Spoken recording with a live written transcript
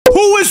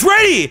is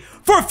ready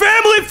for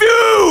Family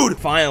Feud!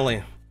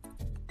 Finally,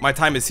 my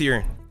time is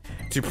here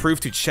to prove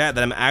to chat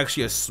that I'm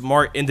actually a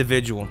smart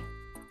individual.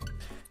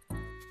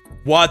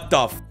 What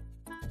the f-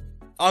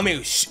 I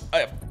mean,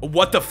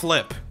 what the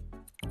flip?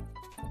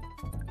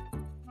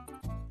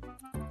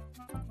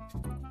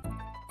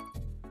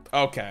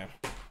 Okay.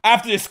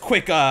 After this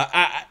quick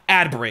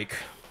ad break.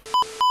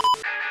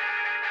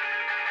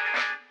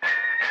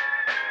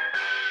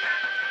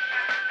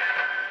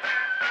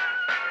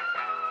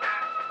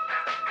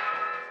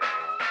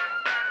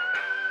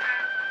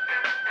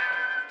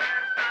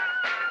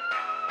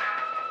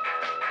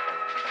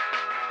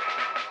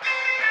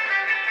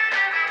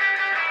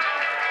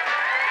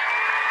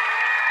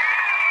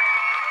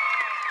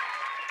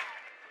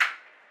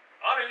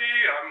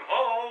 I'm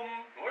home.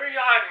 Where are you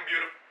hiding,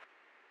 beautiful?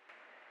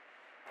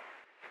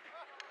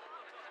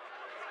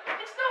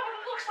 It's not what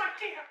it looks like,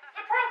 dear.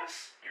 I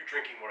promise. You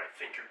drinking what I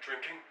think you're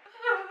drinking?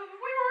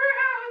 We were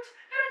out,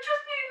 and I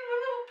just needed a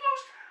little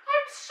boost.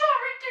 I'm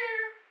sorry,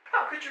 dear.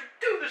 How could you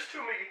do this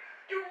to me?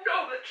 You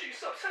know that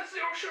G-Subs has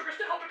 0 sugars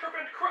to help it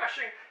prevent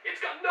crashing.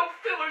 It's got no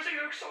fillers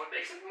either, so it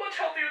makes it much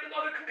healthier than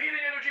other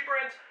competing energy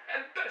brands.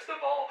 And best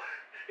of all,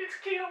 it's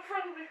keto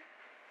friendly.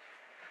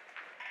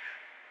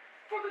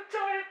 For the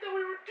diet that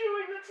we were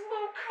doing that's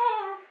low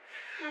carb.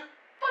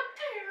 But,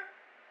 dear,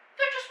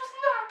 there just was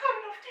not a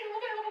good enough deal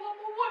available on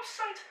the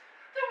website.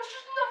 There was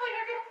just nothing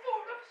I could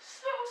afford. I'm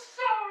so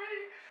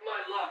sorry.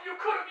 My love, you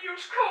could have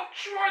used code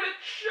DROID at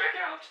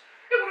checkout.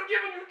 It would have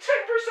given you 10%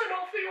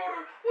 off the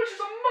order, which is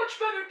a much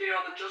better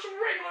deal than just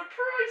regular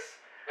price.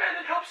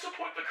 And it helps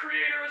support the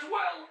creator as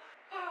well.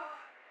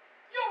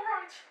 You're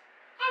right.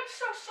 I'm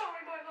so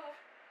sorry, my love.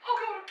 I'll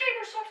go to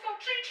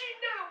gamersubs.gg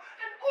now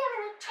and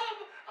order a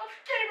tub of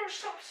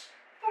gamersubs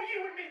for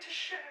you and me to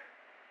share.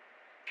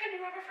 Can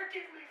you ever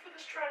forgive me for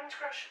this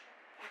transgression?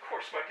 Of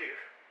course, my dear.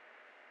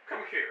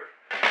 Come here.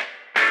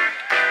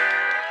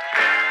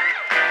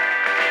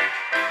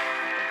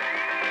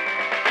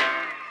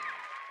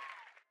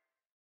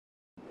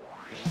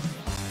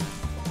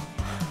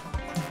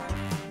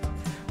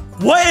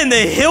 What in the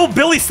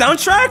hillbilly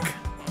soundtrack?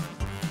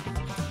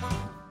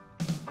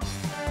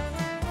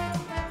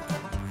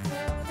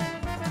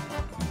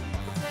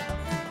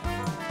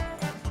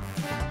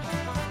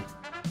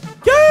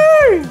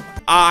 Yay!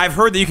 I've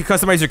heard that you can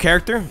customize your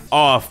character.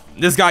 Oh,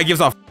 this guy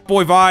gives off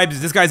boy vibes.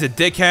 This guy's a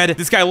dickhead.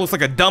 This guy looks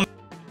like a dumb,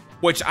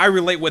 which I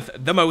relate with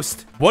the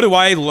most. What do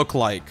I look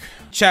like?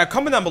 Chat,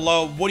 comment down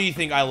below. What do you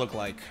think I look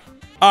like?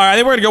 All right, I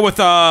think we're gonna go with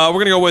let's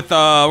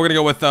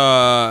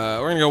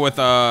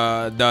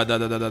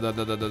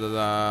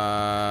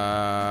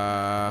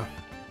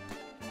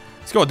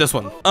go with this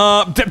one.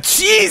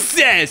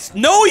 Jesus!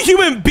 No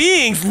human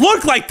beings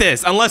look like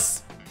this,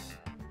 unless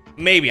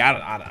maybe I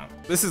don't know.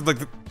 This is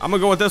like I'm gonna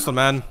go with this one,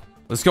 man.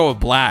 Let's go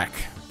with black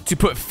to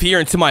put fear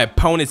into my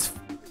opponents.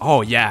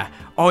 Oh yeah,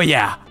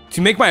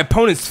 to make my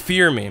opponents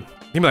fear me.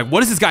 You'd be like, what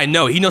does this guy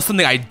know? He knows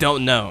something I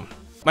don't know.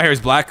 My hair is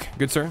black,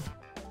 good sir.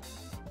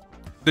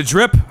 The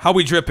drip? How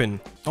we dripping?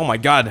 Oh my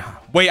god.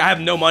 Wait, I have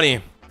no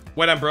money.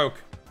 Wait, I'm broke.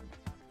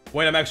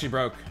 Wait, I'm actually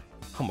broke.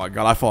 Oh my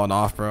god, I've fallen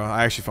off, bro.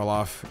 I actually fell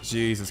off.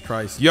 Jesus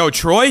Christ. Yo,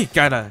 Troy,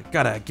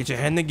 gotta get your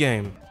head in the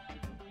game.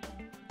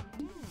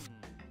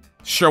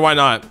 Sure, why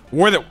not?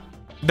 We're the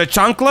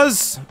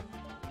chanclas?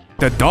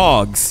 The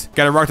dogs.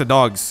 Gotta rock the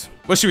dogs.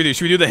 What should we do?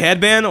 Should we do the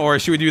headband or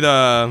should we do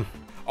the...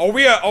 Are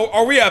we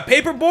a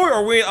paper boy or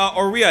are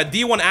we a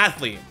D1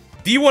 athlete?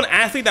 D1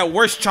 athlete that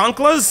wears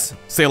chanclas?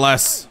 Say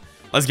less.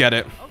 Let's get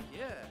it.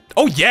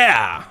 Oh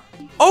yeah!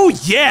 Oh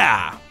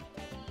yeah!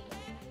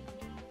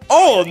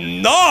 Oh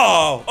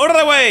no! Out of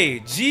the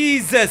way!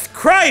 Jesus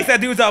Christ, that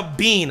dude's a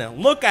bean.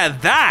 Look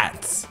at that.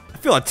 I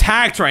feel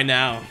attacked right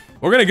now.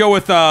 We're gonna go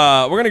with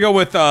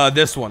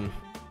this one.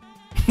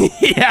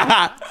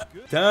 Yeah.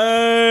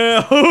 Okay.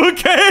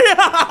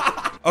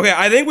 Okay,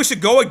 I think we should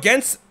go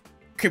against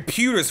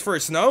computers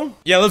first, no?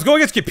 Yeah, let's go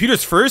against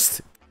computers first.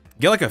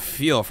 Get like a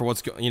feel for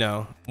what's what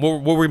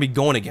we're gonna be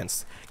going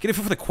against. Get a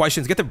feel for the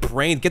questions, get the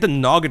brain, get the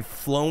noggin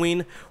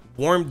flowing,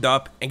 warmed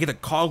up, and get the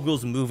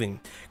cogwheels moving.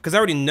 Because I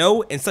already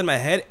know inside my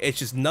head, it's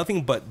just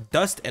nothing but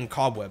dust and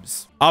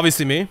cobwebs.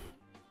 Obviously me.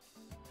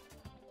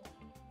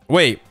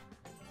 Wait.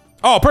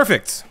 Oh,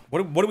 perfect.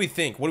 What do we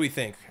think? What do we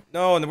think?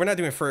 No, we're not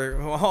doing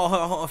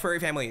furry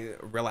family.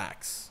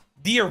 Relax.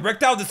 The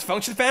erectile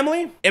dysfunction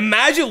family?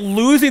 Imagine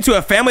losing to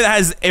a family that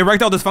has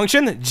erectile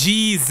dysfunction.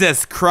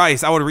 Jesus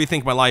Christ, I would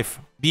rethink my life.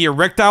 The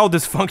erectile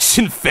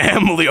dysfunction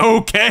family.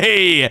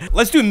 Okay,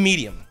 let's do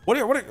medium. What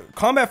are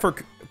combat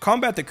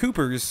the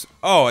Coopers?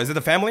 Oh, is it the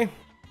family?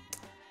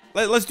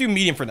 Let's do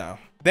medium for now.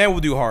 Then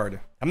we'll do hard.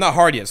 I'm not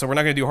hard yet, so we're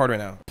not gonna do hard right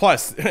now.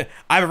 Plus,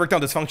 I have erectile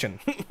dysfunction.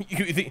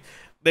 You think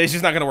it's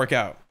just not gonna work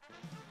out?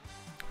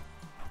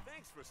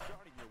 Thanks for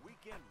starting your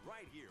weekend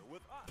right here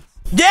with us.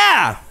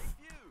 Yeah,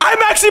 I'm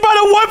actually about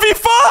a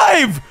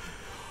 1v5.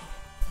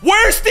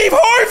 Where's Steve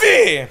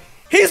Harvey?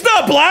 He's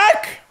not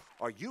black.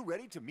 Are you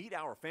ready to meet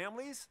our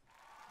families?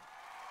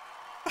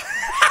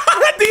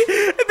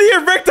 the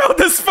erectile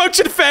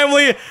dysfunction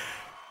family.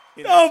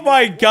 Oh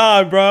my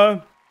god,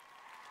 bro.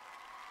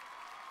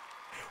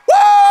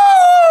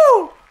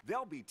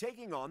 They'll be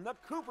taking on the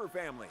Cooper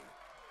family.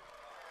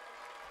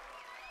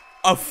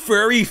 A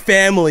furry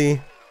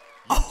family.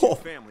 Oh,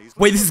 Families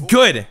wait, this is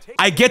good.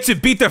 I get to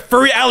beat the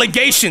furry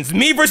allegations.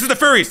 Me versus the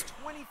furries.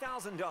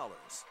 $20,000.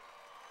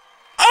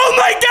 Oh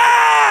my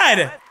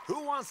God!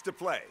 Who wants to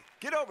play?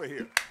 Get over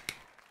here.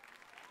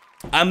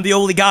 I'm the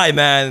only guy,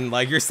 man.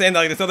 Like, you're saying that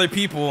like there's other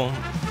people.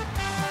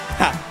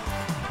 Ha.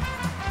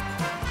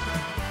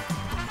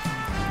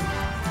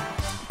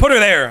 Put her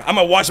there. I'm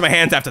gonna wash my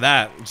hands after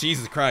that.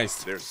 Jesus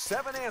Christ. There's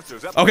 7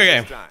 answers up Okay,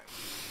 this time.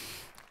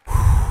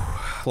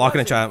 Lock it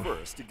in, chat.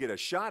 First, to get a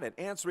shot at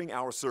answering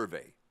our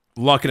survey.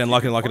 Lock it in,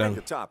 lock it in, lock it Find in.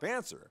 the top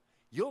answer.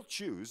 You'll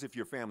choose if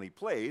your family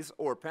plays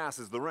or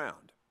passes the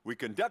round. We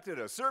conducted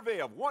a survey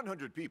of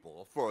 100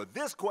 people for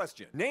this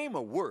question. Name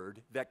a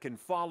word that can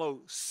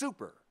follow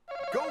super.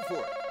 Go for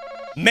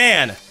it.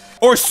 Man.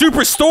 Or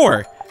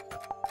superstore.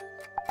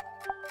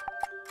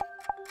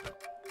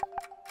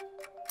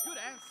 Good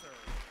answer.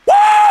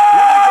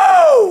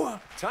 Woo!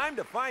 Time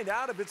to find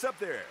out if it's up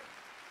there.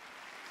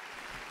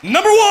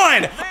 Number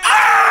 1.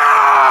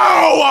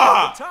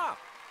 Ow! Top.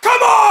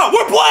 Come on,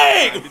 we're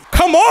playing.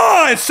 Come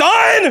on,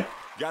 son.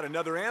 Got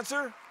another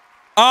answer?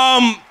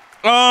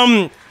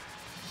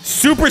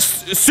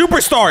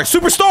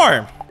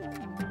 Superstar.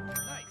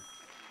 Nice.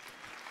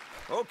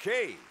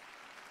 Okay.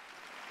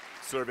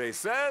 Survey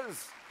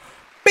says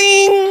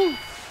Bing.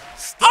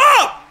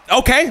 Oh!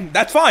 Okay,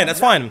 that's fine. That's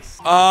fine.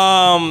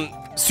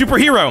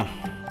 Superhero.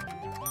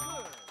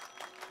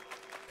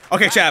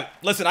 Okay, chat.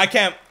 Listen, I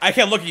can't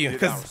look at you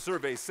Did our because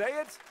survey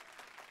say it?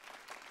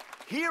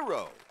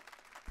 Hero.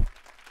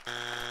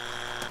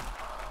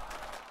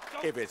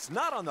 If it's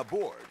not on the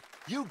board,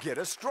 you get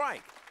a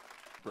strike.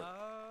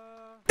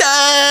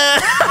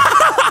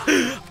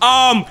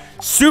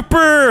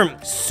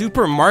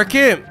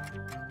 supermarket.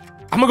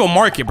 I'm gonna go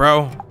market,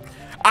 bro.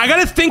 I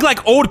gotta think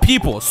like old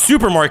people.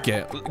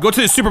 Supermarket. Go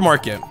to the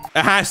supermarket.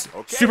 It has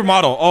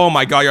supermodel. Oh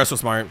my God, you're so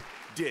smart.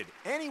 Did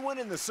anyone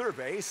in the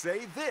survey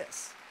say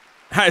this?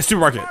 Hi,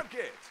 supermarket.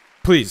 Market.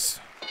 Please.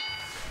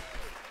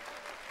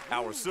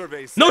 Our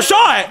survey says No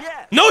shot.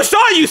 yes. No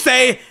shot. You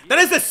say that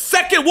is the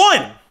second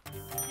one.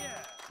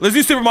 Let's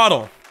do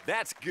supermodel.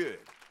 That's good.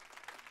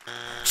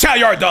 Chat,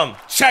 you're dumb.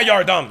 Chat,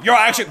 you're dumb. You're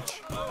actually.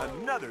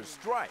 Another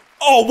strike.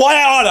 Oh, why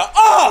I oughta?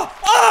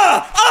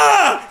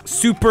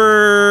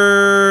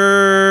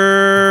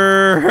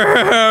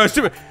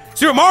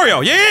 Super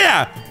Mario.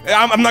 Yeah.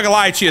 I'm not gonna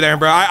lie to you there,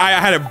 bro. I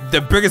had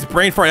the biggest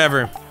brain fart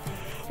ever.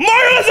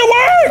 Mario doesn't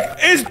work.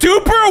 Is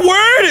duper a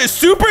word? Is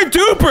super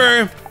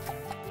duper?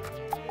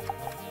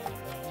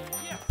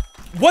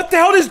 What the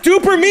hell does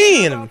duper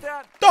mean?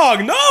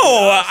 Dog, no.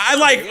 I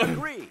like.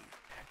 Agree.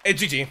 Hey,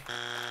 GG.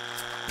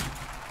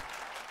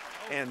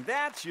 And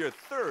that's your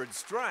third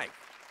strike.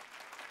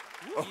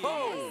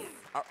 Oh,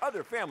 our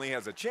other family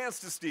has a chance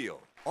to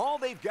steal. All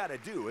they've got to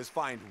do is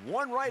find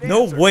one right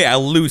No answer. way I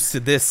lose to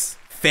this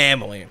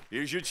family.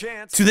 Here's your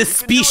chance. To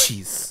this You can do it.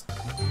 species.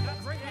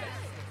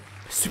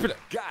 Super.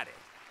 Got it.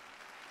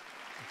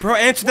 Bro,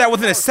 answer that What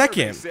within a does our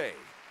survey second. say?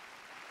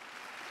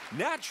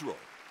 Natural.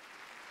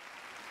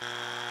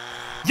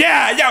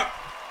 Yeah.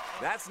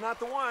 That's not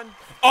the one.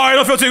 Oh, I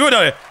don't feel too good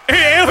on it.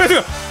 Hey, I don't feel too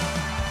good.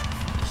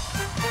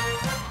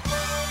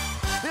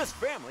 This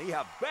family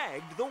have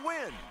bagged the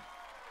win.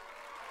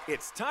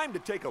 It's time to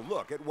take a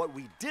look at what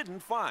we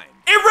didn't find.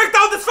 It rigged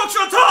out this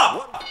function on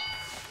top. What?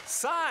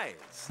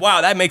 Size.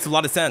 Wow, that makes a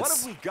lot of What have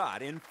sense. we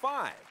got in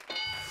 5?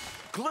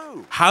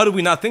 Glue. How did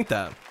we not think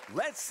that?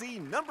 Let's see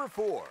number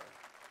 4.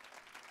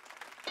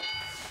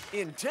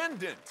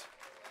 Intendant.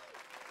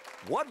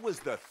 What was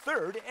the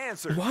third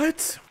answer?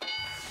 What?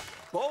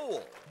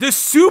 Bowl. The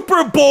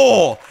Super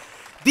Bowl.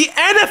 The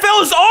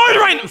NFL is on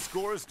right now.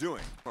 Scores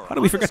doing. How did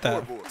we forget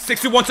that?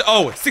 6-1 to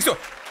 0. 6-0.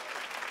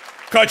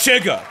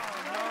 Kachiga.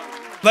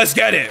 Let's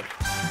get it.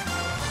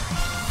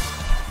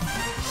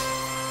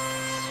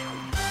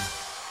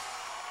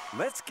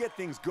 Let's get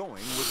things going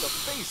with the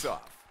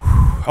face-off.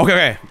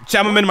 Okay. Chat,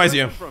 I'm gonna minimize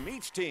you. From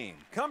each team,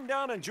 come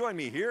down and join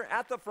me here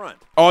at the front.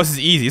 Oh, this is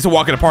easy. It's a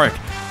walk in the park.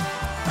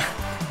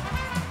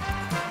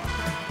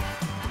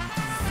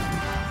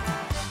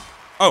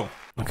 Oh.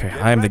 Okay,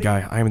 I am the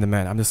guy. I am the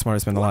man. I'm the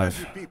smartest man alive.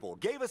 100 people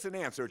gave us an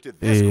answer to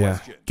this Yeah.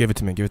 question. Give it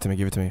to me. Give it to me.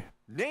 Give it to me.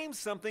 Name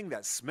something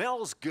that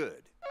smells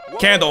good. Whoa,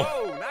 Candle.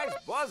 Whoa, nice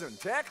buzzing,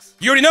 Tex.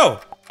 You already know.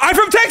 I'm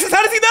from Texas.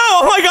 How does he know?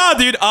 Oh my God,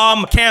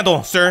 dude.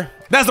 Candle, sir.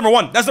 That's number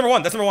 1. That's number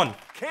 1. That's number 1.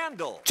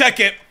 Candle. Check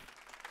it.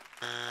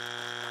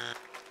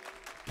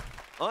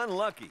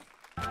 Unlucky.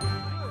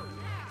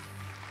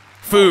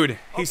 Food.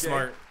 He's Okay.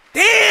 smart.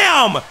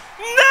 Damn! No!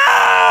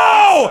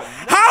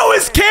 How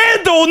is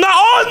candle not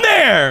on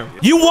there?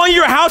 You want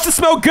your house to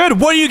smell good?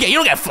 What do you get? You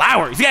don't get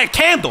flowers. You get a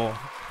candle.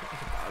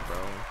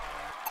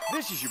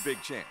 This is your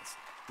big chance.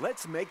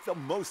 Let's make the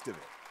most of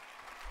it.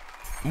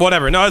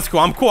 Whatever. No, it's cool.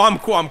 I'm cool. I'm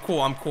cool. I'm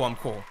cool. I'm cool. I'm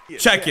cool. Yeah,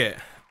 Check yeah. it.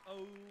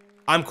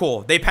 I'm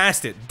cool. They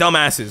passed it.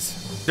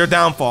 Dumbasses. Their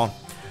downfall.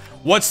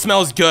 What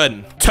smells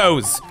good?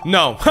 Toes.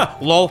 No. Huh,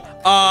 lol.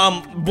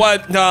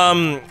 What,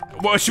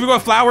 should we go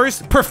with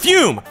flowers?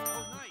 Perfume.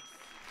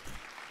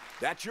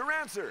 That's your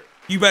answer.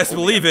 You best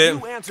Only believe a it.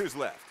 few answers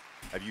left.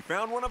 Have you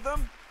found one of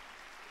them?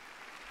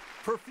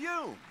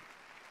 Perfume.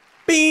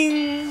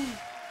 Bing.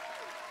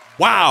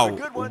 Wow. That's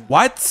a good one.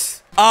 What?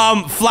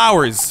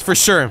 Flowers for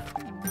sure.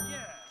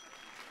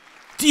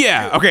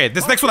 Yeah. Okay.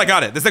 This next one I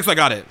got it. This next one I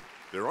got it.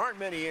 There aren't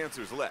many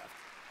answers left.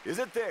 Is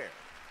it there?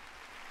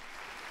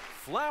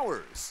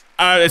 Flowers.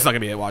 It's not gonna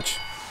be it. Watch.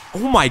 Oh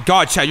my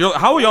God, Chad.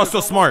 How are y'all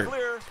so smart?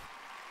 Clear.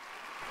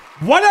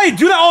 Why did I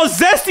do that all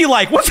zesty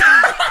like? What's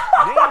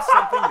Name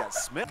something that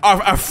smells.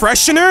 a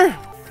freshener?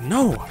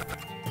 No.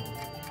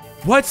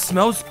 What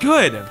smells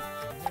good?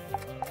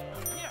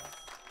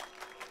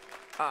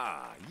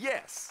 Ah,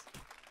 yes.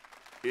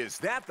 Is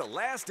that the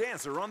last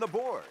answer on the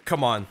board?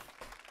 Come on.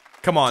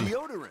 Come on.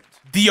 Deodorant.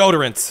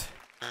 Deodorant.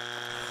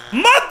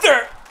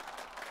 Mother!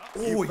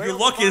 Oh, You you're failed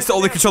lucky. to It's the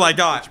only find control I an answer,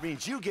 got. Which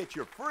means you get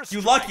your first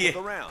You strike lucky. of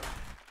the round.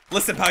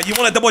 Listen, pal, you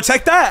want to double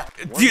check that?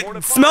 more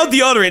to Smell find.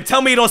 deodorant.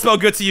 Tell me it don't smell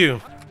good to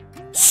you.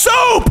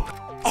 Soap!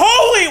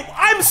 Holy,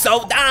 I'm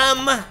so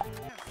dumb.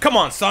 Come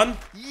on, son.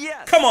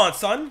 Yes. Come on,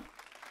 son.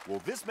 Will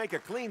this make a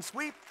clean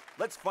sweep?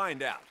 Let's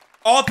find out.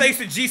 All thanks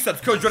to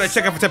G-Subs. Code Jordan,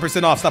 check out for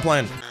 10% off. Stop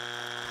playing.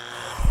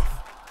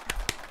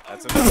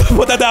 That's enough.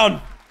 Put that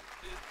down.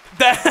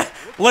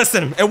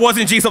 Listen, it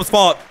wasn't G-Sub's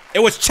fault. It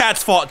was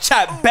chat's fault.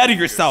 Chat, better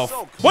yourself.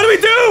 so What do we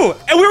do?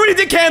 And we already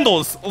did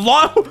candles.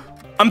 Lol.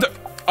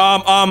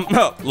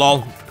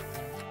 Lol.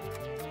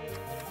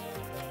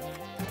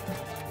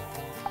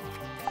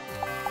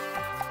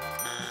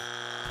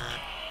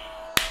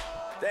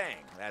 Dang,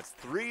 that's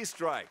 3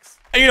 strikes.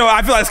 You know,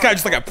 I feel like it's kind of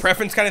just like a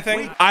preference kind of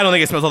thing. I don't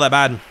think it smells all that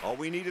bad. All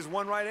we need is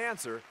one right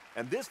answer,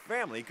 and this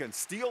family can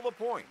steal the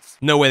points.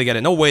 No way to get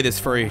it. No way this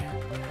free.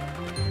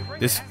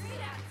 This.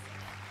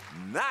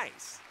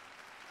 Nice.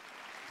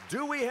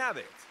 Do we have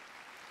it?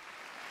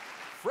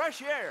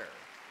 Fresh air.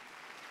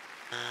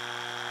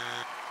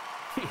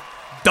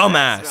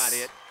 Dumbass. That's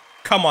not it.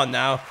 Come on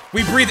now.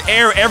 We breathe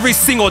air every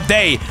single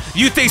day.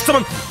 You think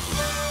someone...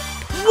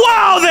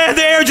 Wow,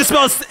 the air just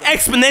smells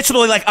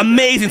exponentially like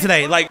amazing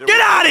today. Like,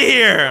 get out of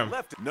here.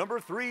 Left. Number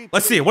 3.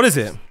 Let's see. What is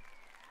it?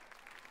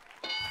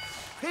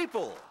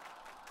 People.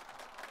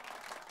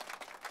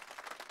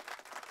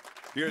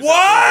 Here's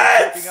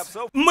how things are shaping up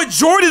so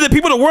Majority of the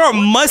people in the world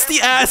are musty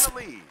ass.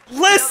 far.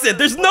 Listen,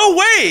 there's no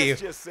way.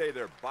 Let's just say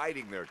they're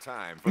biding their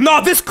time.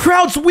 No, this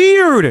crowd's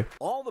weird.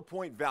 All the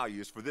point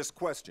values for this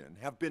question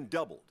have been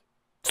doubled.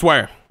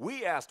 Swear.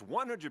 We asked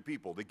 100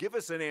 people to give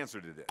us an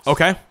answer to this.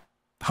 Okay.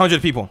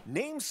 100 people.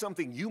 Name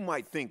something you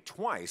might think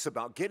twice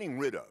about getting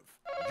rid of.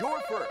 Your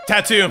first.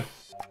 Tattoo.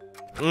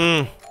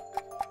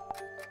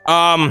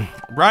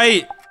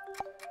 Right.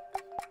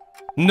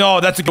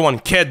 No, that's a good one.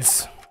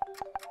 Kids.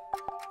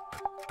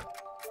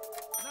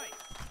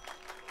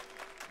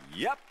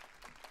 Yep.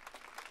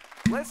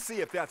 Let's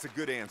see if that's a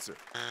good answer.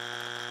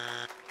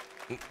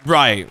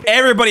 Right.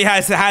 Everybody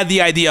has had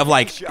the idea of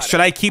like, should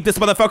I keep this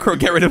motherfucker or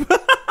get rid of him?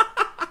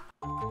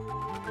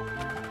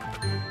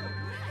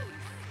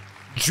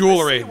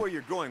 Jewelry. See where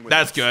you're going with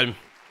That's this. good.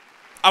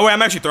 Oh wait,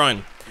 I'm actually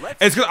throwing.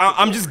 It's good.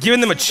 I'm just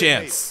giving them a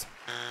chance.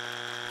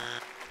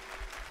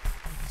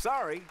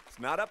 Sorry, it's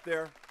not up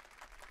there.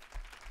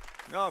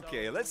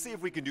 Okay, let's see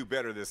if we can do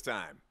better this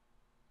time.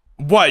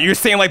 What? You're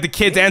saying like the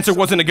kid's answer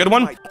wasn't a good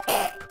one?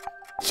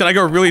 Should I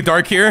go really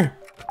dark here?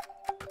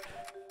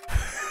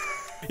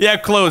 Yeah,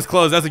 close.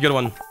 That's a good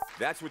one.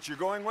 That's what you're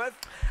going with?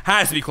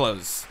 Has to be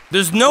close.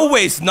 There's no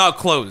way it's not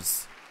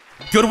close.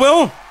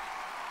 Goodwill?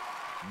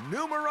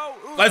 Numero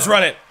uno. Let's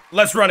run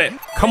it.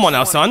 Come on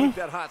now, son. Keep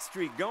that hot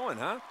streak going,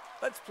 huh?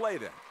 Let's play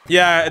then.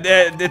 Yeah,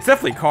 it's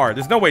definitely car.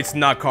 There's no way it's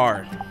not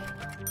car.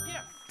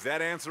 Is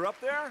that answer up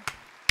there?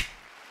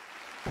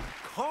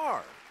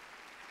 Car.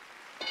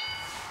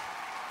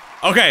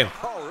 Okay,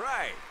 All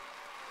right.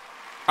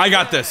 I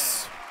got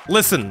this.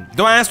 Listen,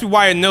 don't ask me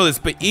why I know this,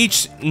 but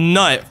each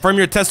nut from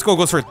your testicle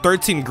goes for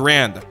 13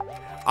 grand.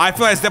 I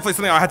feel like it's definitely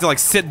something I have to like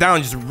sit down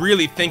and just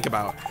really think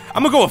about.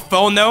 I'm gonna go with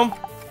phone though.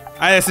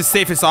 That's the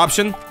safest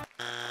option.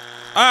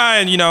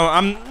 And you know,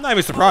 I'm not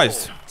even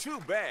surprised. Oh, too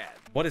bad.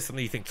 What is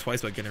something you think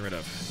twice about getting rid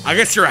of? I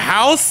guess your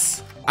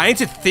house? I need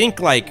to think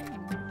like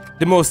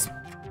the most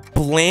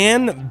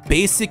bland,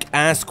 basic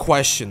ass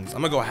questions.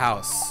 I'm gonna go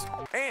house.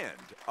 And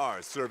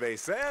our survey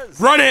says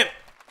Run it!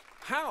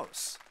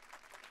 house.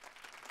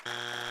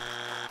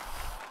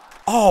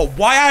 Oh,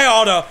 why I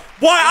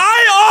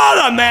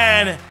oughta,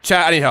 man!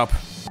 Chat, I need help.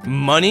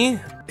 Money?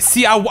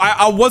 See, I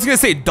was gonna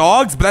say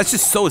dogs, but that's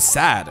just so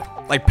sad.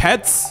 Like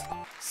pets?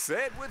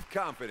 Said with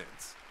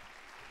confidence.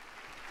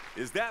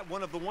 Is that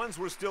one of the ones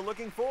we're still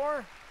looking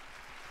for?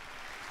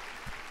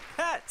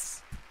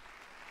 Pets.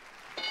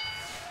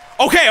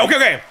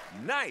 Okay.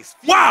 Nice.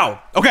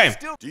 Wow. Okay.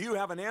 Still, do you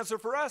have an answer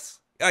for us?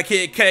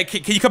 Can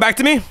you come back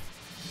to me?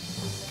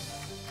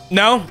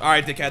 No? All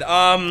right,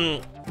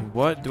 dickhead.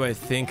 What do I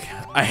think?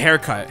 A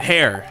haircut.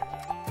 Hair.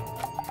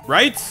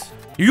 Right?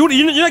 You're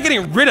not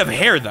getting rid of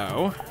hair,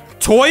 though.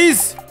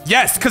 Toys?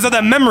 Yes, because of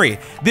the memory.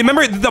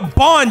 The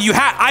bond you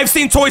had. I've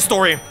seen Toy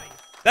Story.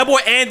 That boy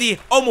Andy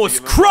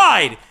almost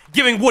cried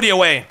giving Woody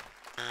away.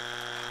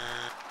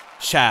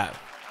 Chat.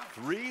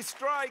 3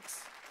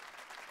 strikes.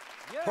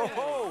 Ho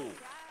ho!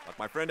 Like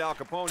my friend Al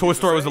Capone. Toy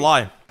Story was a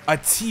lie. A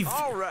TV.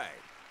 All right.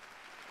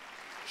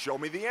 Show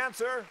me the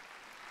answer.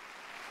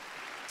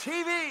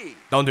 TV.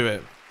 Don't do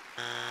it.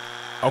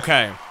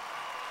 Okay.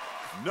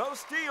 No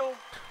steal.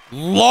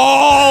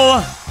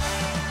 LOL.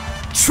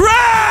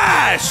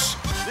 Trash.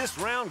 This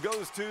round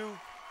goes to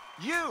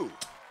you.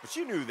 But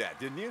you knew that,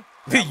 didn't you?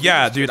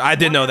 Yeah, dude, I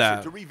did know One that.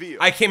 answer to reveal.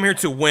 I came here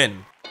to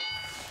win.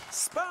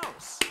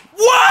 Spouse.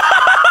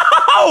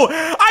 Whoa!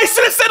 I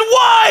should have said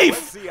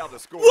Let's wife. see how the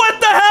score What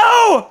the goes.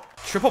 hell?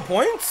 Triple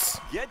points?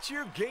 Get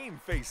your game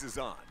faces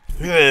on.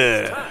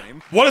 Ugh.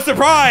 Time. What a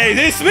surprise!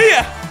 It's me.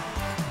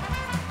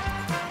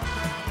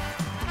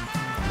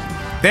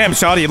 Damn,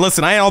 Shawty,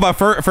 listen, I ain't all about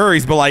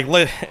furries, but like,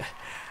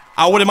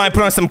 I wouldn't mind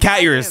putting on some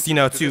cat ears, you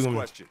know, This to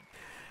question.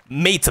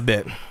 mate a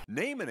bit.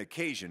 Name an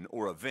occasion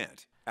or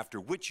event after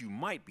which you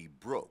might be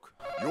broke.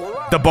 You're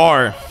up. The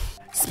bar,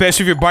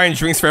 especially if you're buying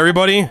drinks for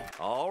everybody.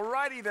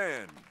 Alrighty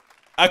then.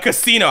 A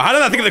casino. How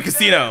did I think of the What's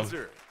casino? that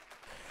answer?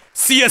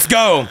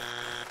 CS:GO.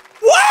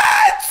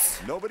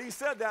 What? Nobody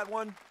said that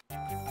one.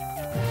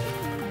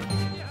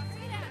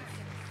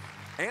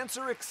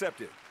 Answer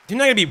accepted. You're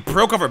not gonna be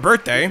broke over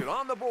birthday. Get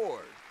on the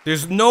board.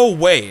 There's no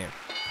way.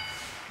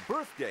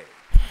 Birthday.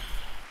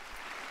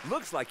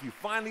 Looks like you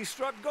finally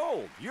struck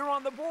gold. You're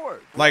on the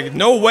board. Like,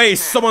 no way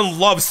someone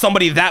loves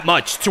somebody that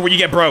much to where you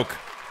get broke.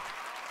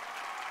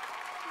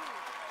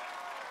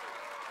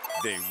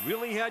 They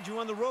really had you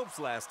on the ropes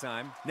last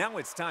time. Now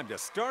it's time to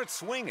start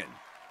swinging.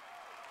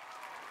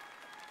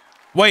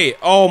 Wait,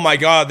 oh my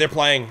god, they're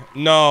playing. Do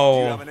you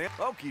No. have an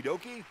Okie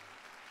dokie.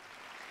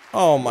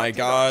 Oh my What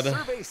does our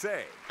god. survey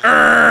say?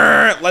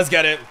 Let's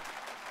get it.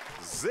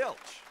 Zilch.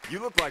 You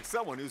look like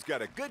someone who's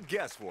got a good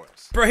guess for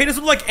us. Bro, he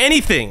doesn't look like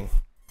anything.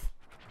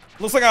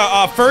 Looks like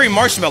a furry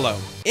marshmallow.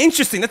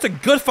 Interesting, that's a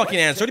good fucking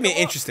answer. What do you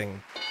mean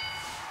interesting?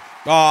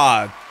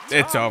 Ah,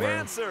 it's Top over.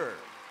 Answer.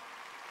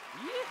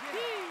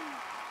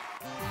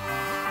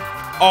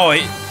 Oh,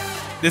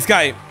 this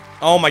guy.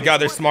 Oh my god,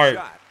 they're Point smart.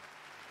 shot.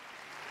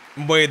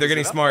 Wait, they're Is it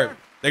getting up smart. there?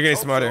 They're getting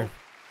Hope smarter.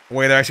 so.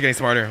 Wait, they're actually getting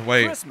smarter.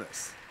 Wait.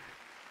 Christmas.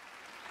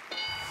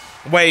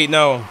 Wait,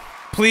 no.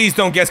 Please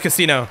don't guess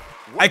casino.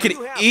 What I do could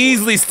you have for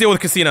easily steal with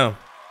casino.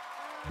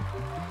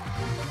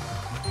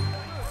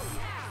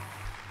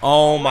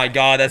 Oh my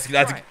god, that's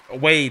Right.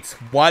 wait,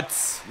 what?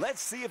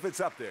 Let's see if it's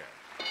up there.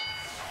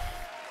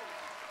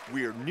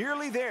 We're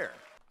nearly there.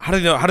 How do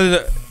they know? How do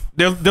they?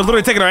 They're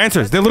literally taking our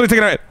answers. They're literally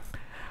taking our.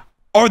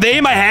 Are they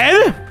in my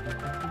head?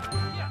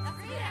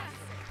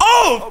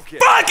 Oh Okay.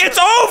 fuck! It's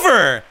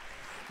over,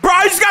 bro.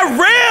 I just got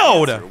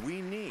railed. Answer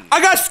we need.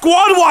 I got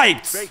squad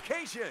wiped.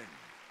 Vacation.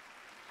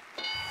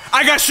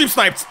 I got stream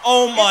sniped.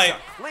 Oh my.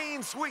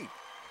 Clean sweep.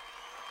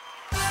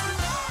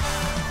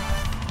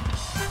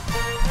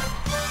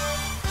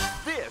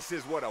 This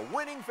is what a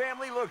winning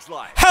family looks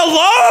like.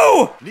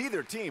 Hello.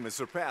 Neither team has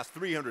surpassed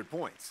 300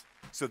 points.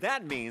 So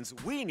that means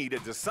we need a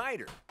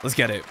decider. Let's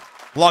get it.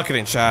 Lock it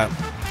in, chat.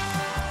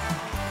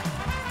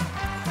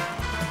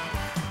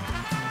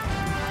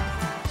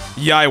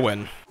 Yeah, I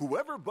win.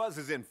 Whoever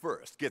buzzes in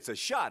first gets a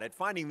shot at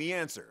finding the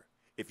answer.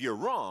 If you're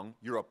wrong,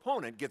 your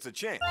opponent gets a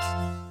chance.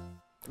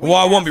 Well,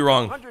 I won't be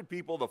wrong. 100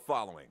 people the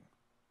following.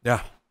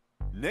 Yeah.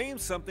 Name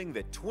something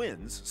that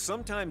twins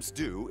sometimes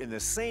do in the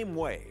same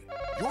way.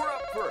 You're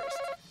up first.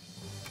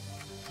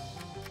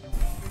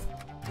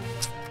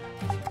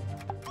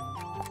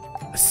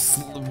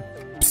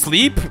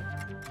 Sleep?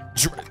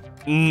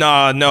 No,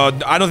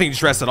 I don't think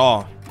dress at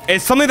all.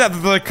 It's something that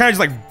they're kind of just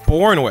like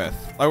born with,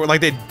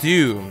 like they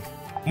do.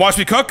 Watch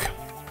me cook.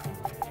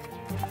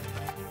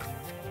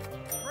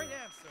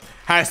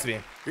 Has to be.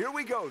 Here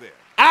we go then.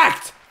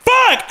 Act.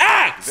 Fuck.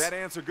 Act. Is that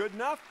answer good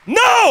enough?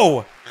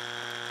 No.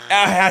 It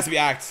has to be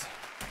act.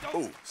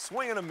 Oh,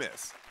 swing and a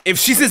miss. If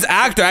she says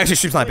act, they're actually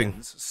stream sniping.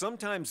 Twins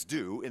sometimes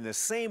do in the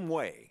same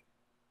way.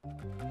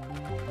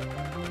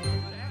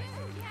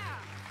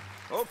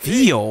 Okay.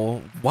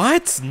 Feel?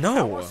 What? Our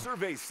No.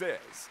 survey says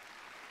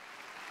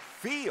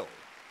feel.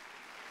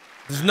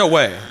 There's no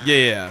way.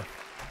 Yeah.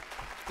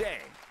 Dang,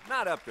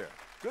 not up there.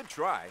 Good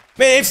try.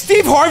 Man, if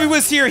Steve Harvey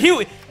was here,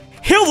 he'll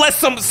let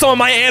some of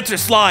my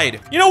answers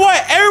slide. You know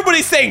what?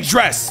 Everybody's saying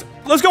dress.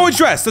 Let's go with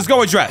dress. Let's go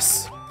with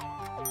dress.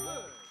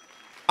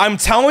 I'm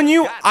telling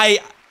you,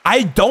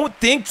 I don't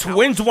think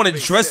twins want to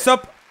dress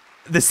up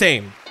the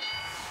same.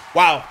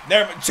 Wow.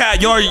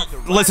 Chat,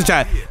 listen,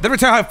 chat. Never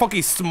tell how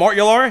fucking smart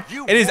y'all are.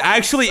 It is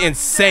actually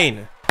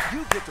insane.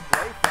 You get to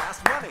play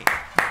fast money.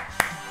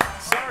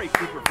 Sorry,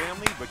 Cooper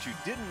family, but you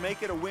didn't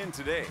make it a win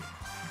today.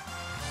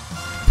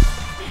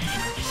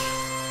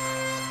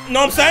 Know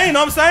what I'm saying?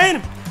 Know what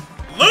I'm saying?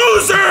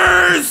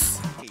 Losers!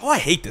 Oh, I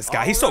hate this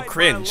guy. He's so All right, my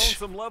cringe.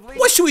 lonesome lovely.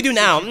 What should we do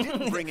now? Since you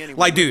didn't bring anyone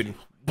Like, with dude,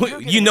 you,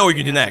 you're you know what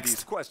you can do gonna answer these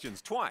next.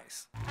 questions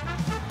twice.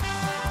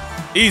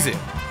 Easy.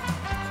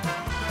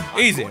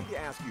 Easy. I'm going to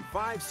ask you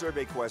 5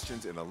 survey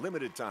questions in a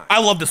limited time. I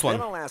love this Then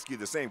one. I'll ask you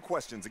the same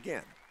questions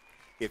again.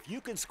 If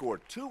you can score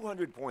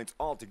 200 points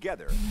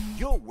altogether,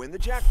 you'll win the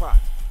jackpot.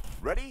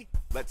 Ready?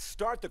 Let's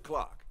start the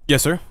clock.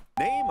 Yes, sir.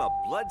 Name a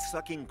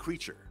blood-sucking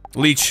creature.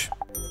 Leech.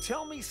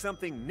 Tell me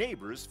something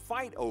neighbors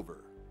fight over.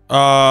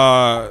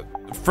 The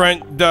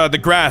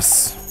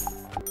grass.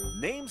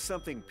 Name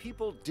something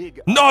people dig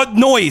up. No,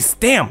 noise.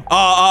 Damn.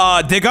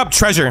 Dig up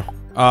treasure.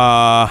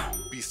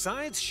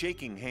 Besides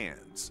shaking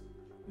hands,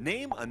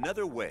 name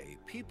another way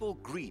people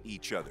greet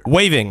each other.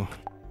 Waving.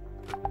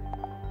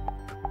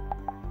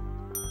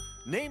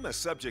 Name a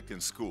subject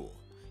in school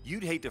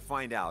you'd hate to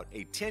find out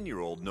a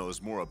 10-year-old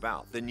knows more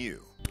about than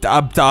you.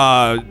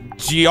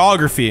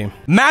 Geography.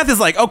 Math is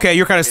like, okay,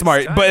 you're kind of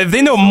smart, but if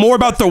they know more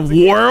about the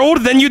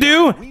world than you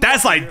do,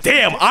 that's like,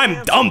 damn,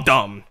 I'm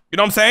dumb. You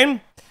know what I'm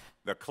saying?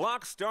 The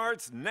clock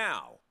starts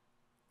now.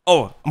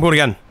 Oh, I'm going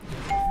again.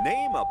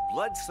 Name a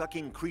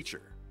blood-sucking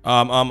creature.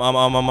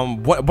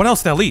 What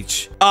else than a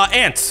leech?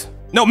 Ant.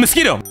 No,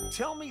 mosquito.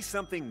 Tell me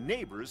something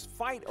neighbors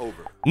fight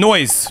over.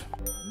 Noise.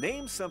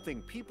 Name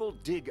something people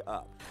dig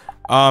up.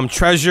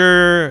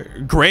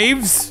 Treasure,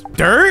 graves,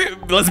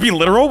 dirt. Let's be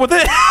literal with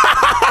it.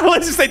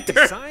 Let's just say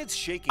dirt. Besides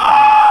shaking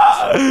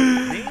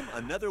hands, name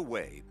another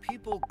way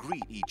people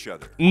greet each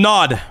other.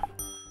 Nod.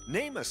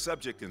 Name a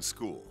subject in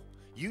school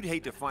you'd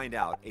hate to find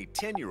out a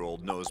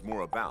 10-year-old knows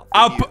more about.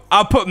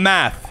 I'll put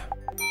math.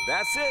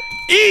 That's it.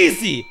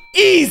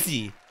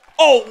 Easy.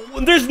 Oh,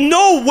 there's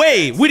no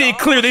way we didn't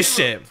clear this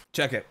shit.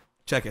 Check it.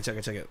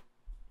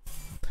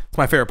 It's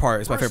my favorite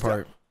part. First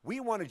up, we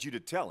wanted you to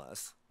tell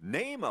us,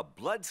 name a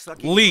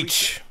blood-sucking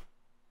Leech. creature.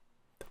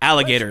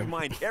 Alligator. Let's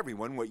remind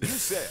everyone what you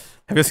said.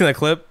 Have you seen that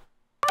clip?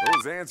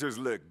 Those answers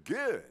look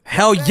good.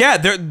 Hell yeah,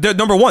 they're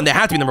number one. They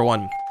have to be number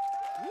one.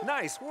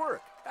 Nice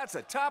work. That's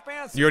a top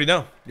answer. You already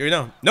know.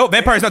 No,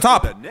 vampire's not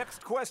top. The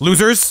next question.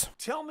 Losers.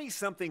 Tell me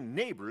something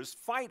neighbors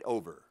fight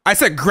over. I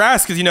said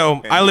grass because, you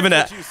know, And I live in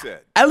here's what you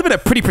said. a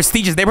pretty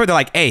prestigious neighborhood. They're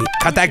like, hey,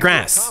 cut that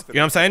grass. You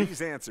know what I'm saying?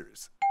 These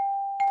answers.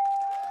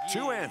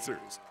 2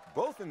 answers,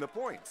 both in the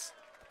points.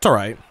 It's all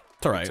right.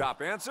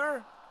 Top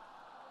answer?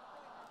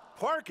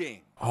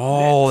 Parking.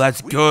 Oh, Next,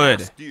 that's we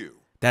good. asked you,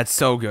 That's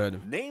so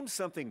good. name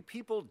something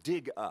people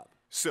dig up.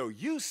 So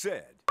you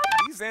said,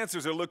 these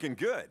answers are looking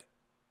good.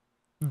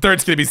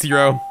 Third's gonna be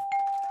 0.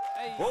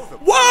 Both of them.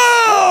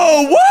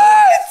 Whoa!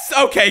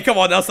 What? Okay, come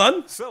on now,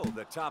 son. So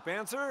the top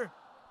answer?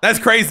 That's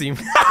crazy.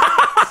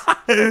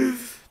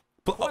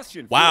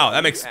 Question Wow, 4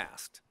 that makes. you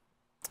asked.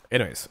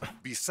 Anyways,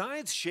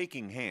 Besides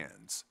shaking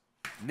hands,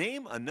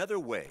 name another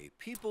way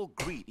people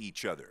greet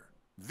each other.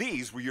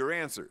 These were your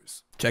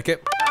answers. check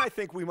it. I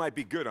think we might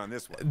be good on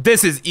this one.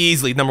 This is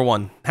easily number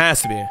 1.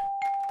 Has to be.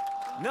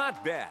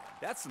 Not bad.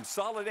 That's some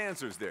solid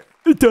answers there.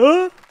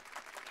 Duh.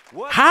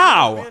 What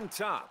How? would've been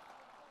top?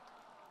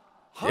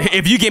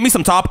 If you gave me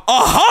some top, a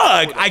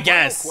hug, For the I final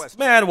guess. question,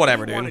 Man,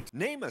 whatever, we wanted dude. to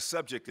name a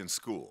subject in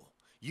school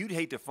you'd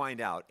hate to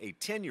find out a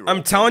 10-year-old.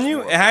 I'm telling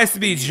you, it has to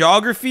be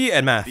geography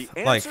and math. The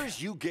Like,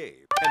 answers you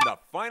gave, and the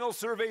final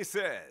survey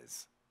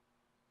says.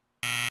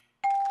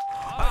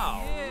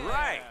 All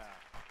right.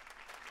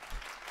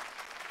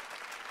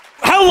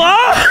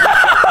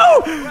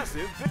 hello?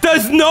 Impressive.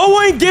 Does no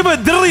one give a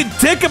diddly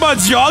dick about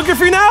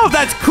geography now?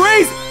 That's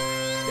crazy.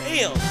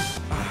 Damn.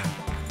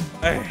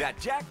 That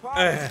jackpot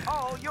is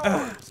all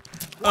yours.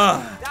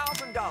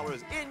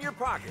 $1,000 in your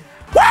pocket.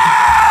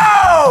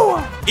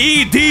 Wow!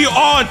 ED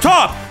on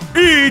top.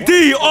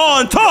 ED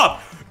on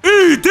top.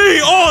 ED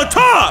on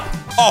top.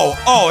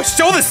 Oh,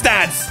 show the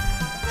stats.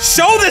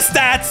 Show the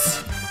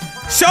stats.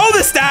 Show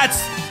the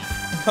stats.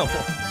 Come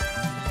on.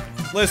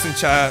 Listen,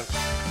 chat.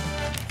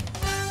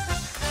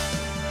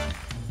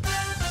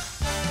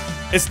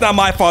 It's not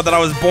my fault that I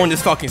was born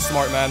this fucking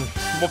smart, man.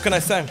 What can I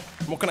say?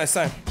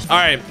 All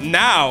right,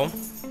 now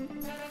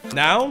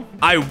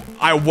I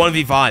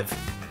 1v5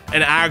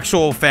 an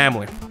actual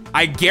family.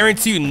 I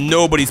guarantee you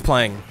nobody's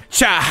playing.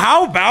 Chat,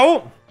 how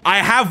about I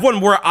have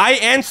one where I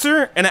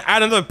answer and I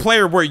add another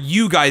player where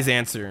you guys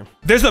answer?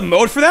 There's a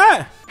mode for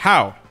that?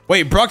 How?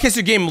 Wait, broadcast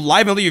your game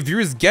live and let your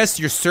viewers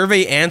guess your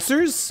survey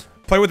answers?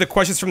 Play with the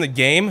questions from the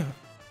game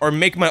or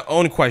make my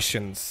own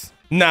questions?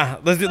 Nah,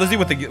 let's do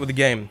with the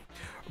game.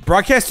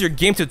 Broadcast your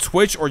game to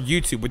Twitch or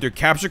YouTube with your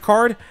capture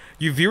card.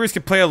 Your viewers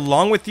can play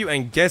along with you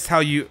and guess how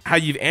you've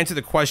answered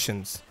the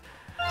questions.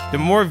 The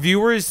more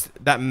viewers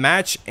that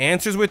match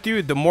answers with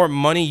you, the more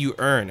money you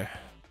earn.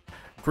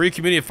 For your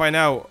community to find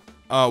out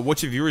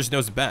which of your viewers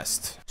knows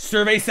best.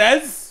 Survey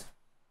says,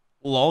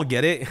 lol,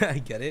 get it? I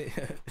get it.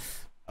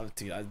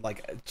 Dude, I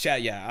like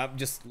chat. Yeah,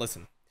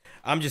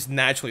 I'm just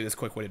naturally this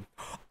quick-witted.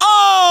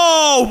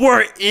 Oh,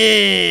 we're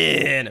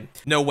in.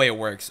 No way it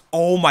works.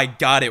 Oh my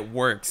god, it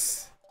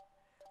works.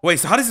 Wait,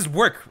 so how does this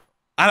work?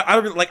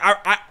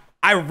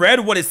 I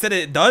read what it said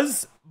it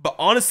does, but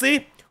honestly, you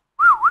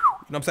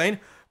know what I'm saying?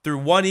 Through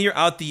one ear,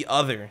 out the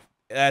other.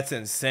 That's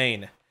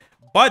insane.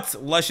 But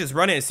let's just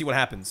run it and see what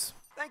happens.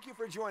 Thank you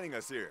for joining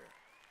us here.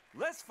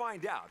 Let's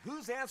find out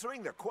who's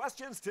answering the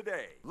questions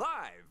today.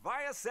 Live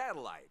via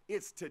satellite,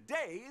 it's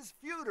today's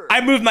Feuder.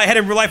 I moved my head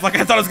in real life like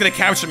I thought it was gonna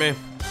capture me.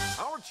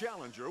 Our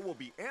challenger will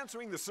be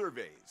answering the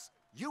surveys.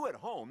 You at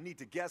home need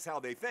to guess how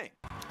they think.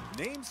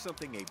 Name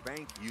something a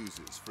bank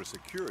uses for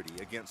security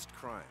against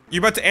crime.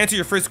 You're about to answer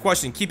your first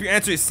question. Keep your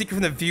answer a secret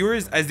from the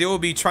viewers as they will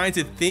be trying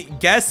to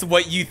guess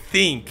what you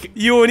think.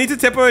 You will need to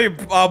temporarily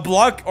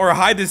block or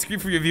hide the screen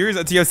from your viewers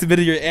until you have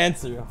submitted your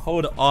answer.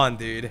 Hold on,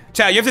 dude.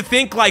 Chat, you have to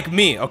think like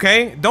me,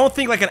 okay? Don't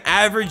think like an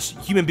average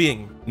human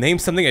being. Name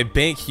something a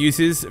bank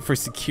uses for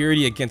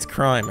security against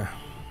crime.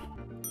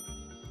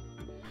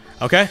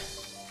 Okay.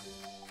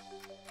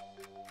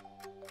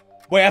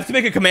 Wait, I have to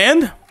make a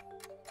command?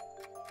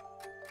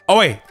 Oh,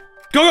 wait.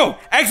 Go!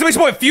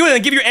 Exclamation point, Feud, and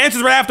then give your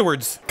answers right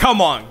afterwards.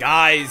 Come on,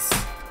 guys.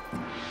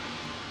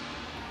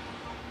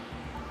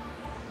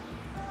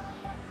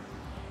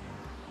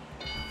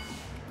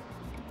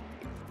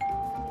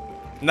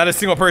 Not a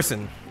single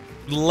person.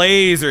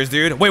 Lasers,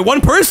 dude. Wait,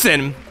 one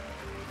person?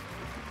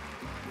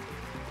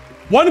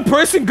 One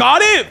person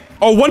got it?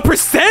 Oh,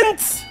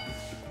 1%?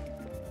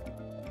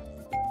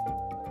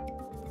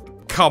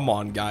 Come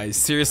on, guys.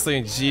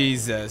 Seriously,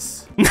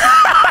 Jesus.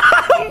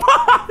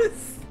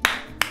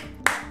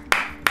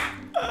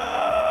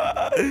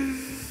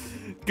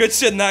 Good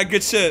shit, Nat.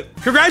 Good shit.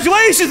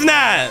 Congratulations,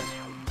 Nat.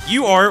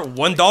 You are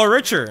 $1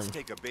 richer. Let's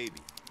take a baby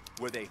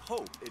where they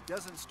hope it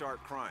doesn't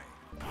start crying.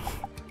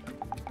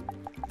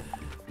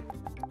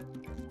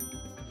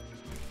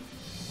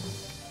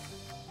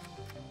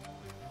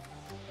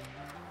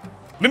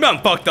 Maybe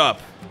I'm fucked up.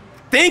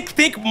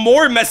 Think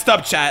more messed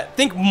up, chat.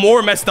 Think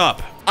more messed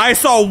up. I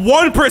saw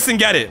one person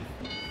get it.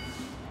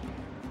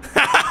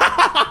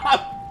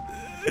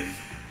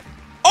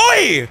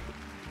 Oi!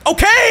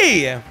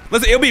 Okay!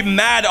 Listen, it'll be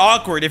mad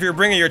awkward if you're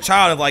bringing your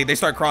child and like they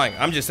start crying.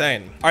 I'm just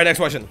saying. All right, next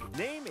question.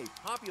 Name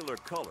a popular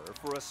color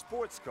for a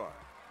sports car.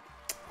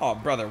 Oh,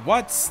 brother,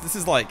 what? This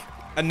is like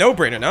a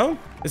no-brainer, no?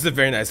 This is a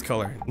very nice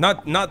color.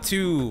 Not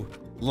too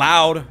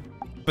loud,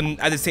 but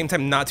at the same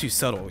time, not too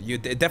subtle.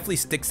 It definitely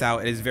sticks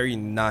out. It is very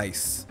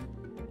nice.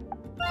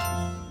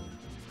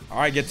 All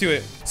right, get to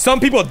it.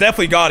 Some people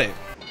definitely got it.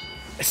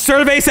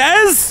 Survey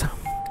says...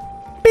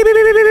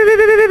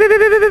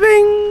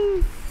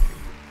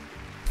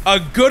 A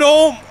good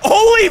old...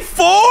 Only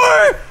 4?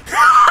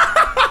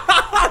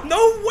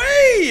 No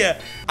way!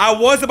 I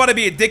was about to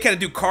be a dickhead and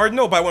do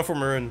cardinal, but I went for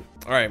maroon.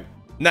 All right,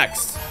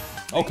 next.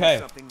 Okay. Name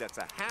something that's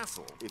a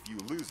hassle if you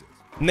lose it.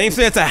 Name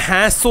something that's a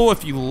hassle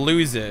if you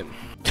lose it.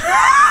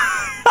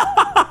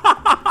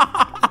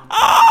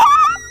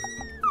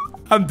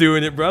 I'm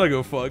doing it, bro. I don't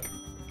go fuck.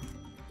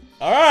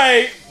 All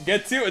right,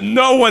 get to it.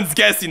 No one's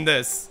guessing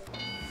this.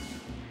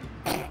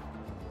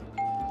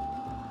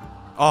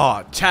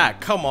 Oh, chat,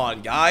 come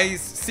on,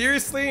 guys.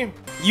 Seriously?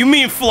 You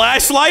mean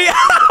flashlight?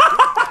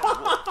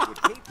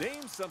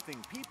 Name something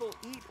people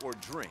eat or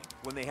drink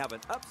when they have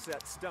an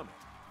upset stomach.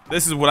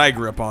 This is what I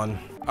grew up on.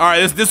 All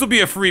right, this will be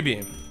a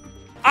freebie.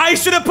 I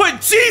should have put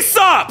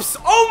G-Sops.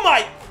 Oh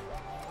my!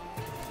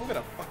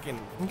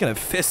 I'm gonna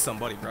fist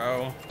somebody,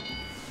 bro.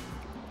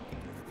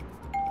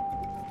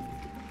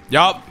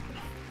 Yup.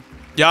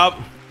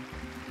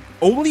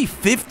 Only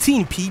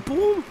 15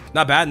 people?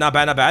 Not bad.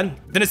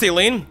 Didn't it say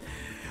lane?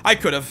 I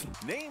could have.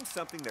 Name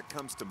something that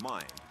comes to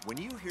mind when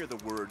you hear the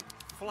word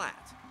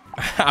flat.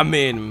 I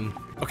mean,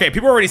 okay,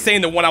 people are already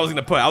saying the one I was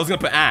gonna put. I was gonna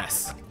put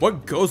ass.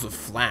 What goes with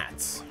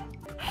flats?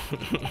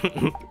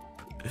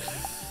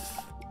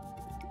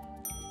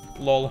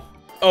 Lol.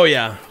 Oh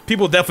yeah,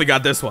 people definitely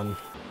got this one.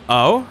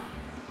 Oh?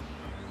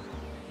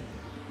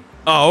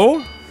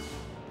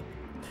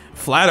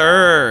 Flat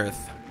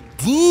Earth.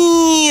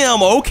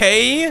 Damn,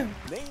 okay.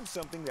 Name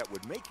something that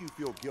would make you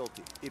feel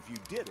guilty if you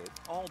did it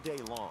all day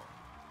long.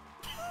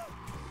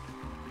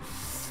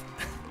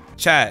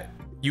 Chat,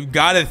 you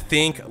gotta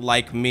think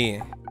like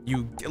me.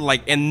 You,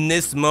 like, in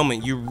this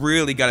moment, you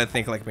really gotta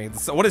think like me.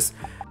 So what is...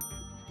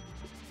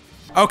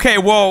 Okay,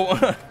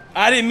 well,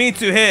 I didn't mean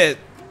to hit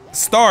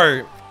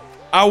start.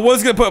 I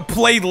was gonna put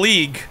play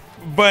league,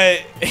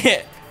 but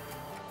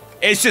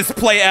it's just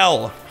play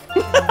L.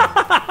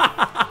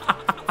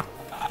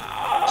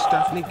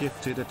 Stephanie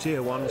gifted a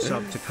tier 1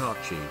 sub to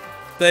Kachi.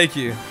 Thank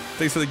you.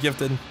 Thanks for the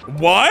gifted.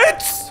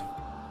 What?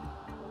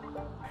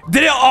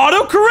 Did it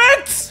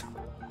autocorrect?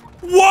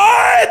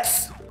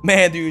 What?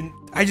 Man, dude,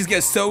 I just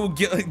get so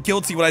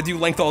guilty when I do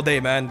length all day,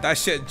 man. That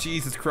shit,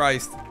 Jesus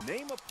Christ.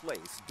 Name a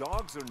place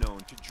dogs are known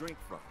to drink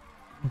from.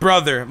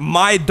 Brother,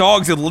 my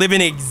dog's a living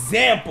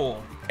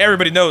example.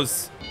 Everybody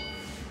knows.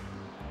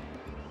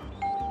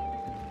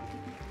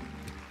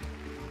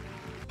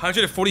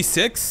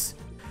 146?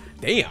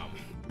 Damn.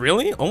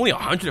 Really? Only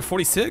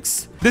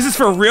 146? This is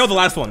for real, the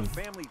last one. The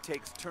family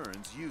takes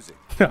turns using.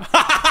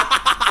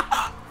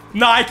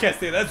 No, I can't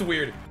say that. That's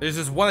weird. There's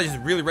this one that just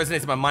really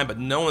resonates in my mind, but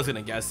no one's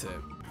gonna guess it.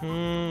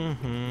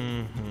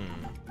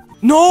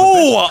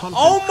 No!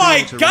 Oh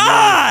my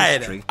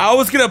god! I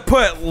was gonna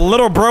put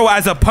little bro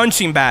as a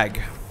punching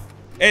bag.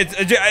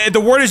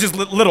 The word is just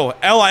little,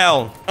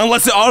 L-I-L.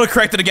 Unless it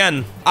auto-corrected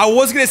again. I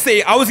was gonna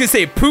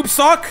say poop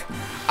sock.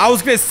 I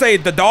was gonna say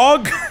the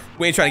dog.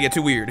 We ain't trying to get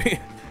too weird.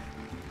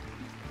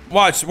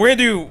 Watch, we're gonna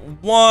do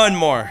one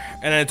more,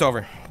 and then it's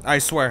over. I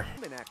swear.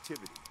 An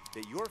activity that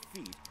that your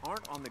feet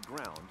aren't on the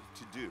ground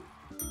to do.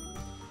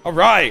 All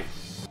right.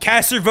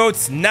 Cast your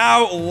votes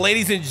now,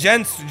 ladies and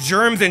gents,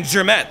 germs and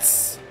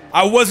germettes.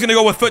 I was gonna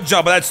go with foot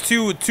job, but that's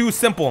too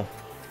simple,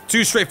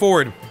 too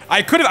straightforward.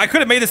 I could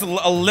have made this a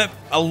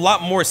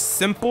lot more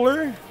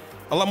simpler,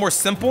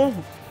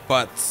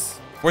 but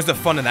where's the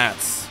fun in that?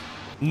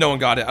 No one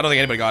got it. I don't think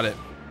anybody got it.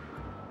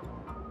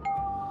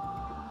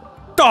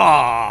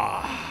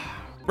 Ah,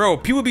 bro,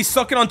 people be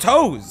sucking on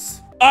toes.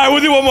 All right,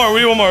 we'll do one more.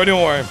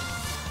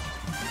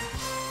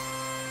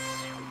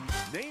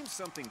 Name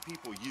something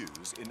people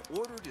use in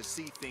order to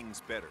see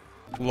things better.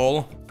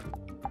 Lol.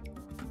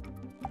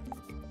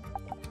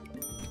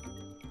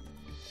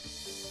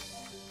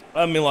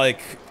 I mean,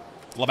 like,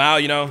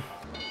 Lamau, you know?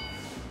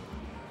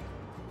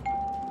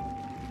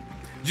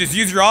 Just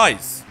use your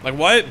eyes. Like,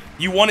 what?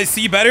 You want to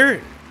see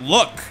better?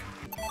 Look.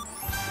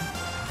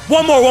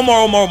 One more.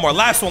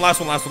 Last one.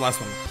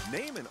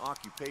 Name an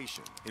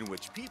occupation in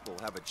which people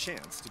have a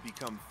chance to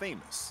become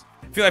famous.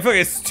 I feel like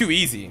it's too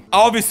easy.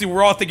 Obviously,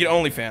 we're all thinking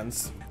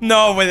OnlyFans.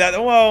 No, wait,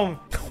 well,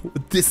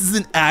 this is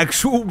an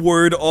actual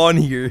word on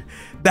here.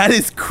 That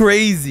is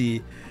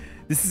crazy.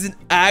 This is an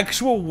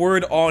actual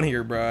word on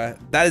here, bruh.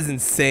 That is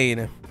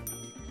insane.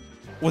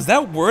 Was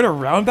that word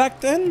around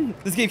back then?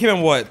 This game came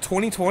in what,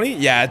 2020?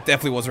 Yeah, it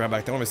definitely was around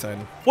back then. What am I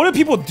saying? What do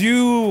people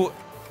do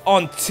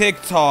on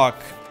TikTok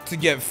to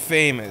get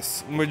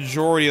famous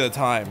majority of the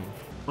time?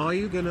 Are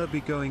you gonna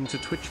be going to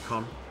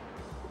TwitchCon?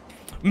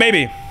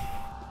 Maybe.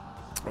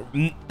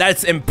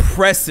 That's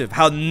impressive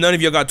how none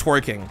of you got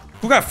twerking.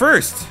 Who got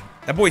first?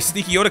 That boy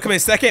Sneaky Yoda coming in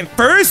second.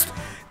 First?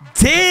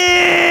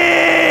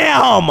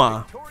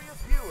 Damn!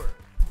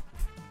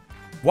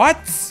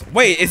 What?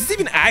 Wait, is this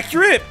even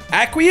accurate?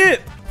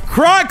 Accurate?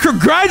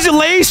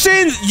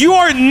 Congratulations! You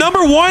are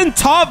 #1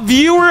 top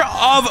viewer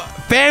of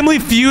Family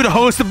Feud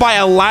hosted by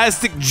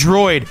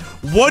ElasticDroid.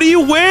 What do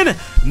you win?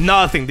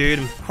 Nothing, dude.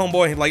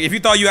 Homeboy, like, if you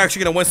thought you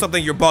actually gonna win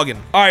something, you're bugging.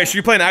 All right, should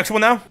we play an actual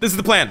one now? This is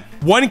the plan.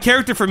 One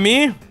character for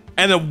me,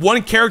 and then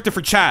one character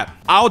for chat.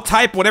 I'll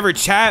type whatever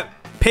chat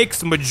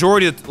picks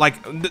majority of,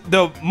 like,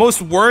 the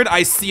most word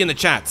I see in the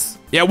chats.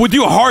 Yeah, we'll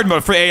do a hard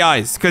mode for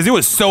AIs, because it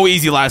was so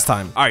easy last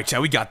time. All right,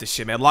 chat, we got this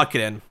shit, man. Lock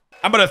it in.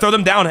 I'm gonna throw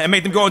them down and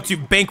make them go into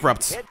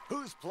bankrupt.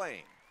 Who's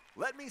playing?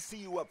 Let me see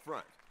you up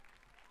front.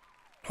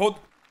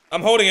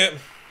 I'm holding it.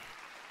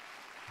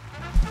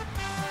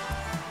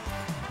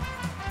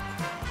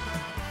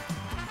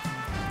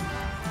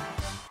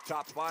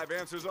 Top 5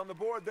 answers on the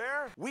board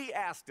there. We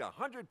asked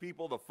 100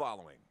 people the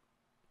following.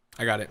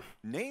 I got it.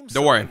 Name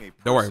Don't worry.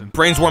 Don't worry.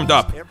 Brain's warmed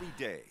up. Every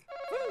day.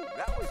 Woo,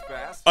 that was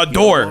fast. A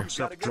door.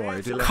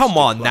 Come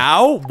on ElasticDroid.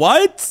 now.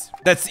 What?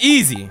 That's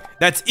easy.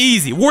 That's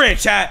easy. We're in,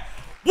 chat.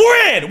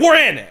 We're in. We're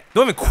in.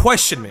 Don't even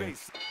question me.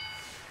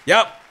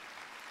 Yep.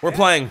 We're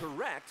playing.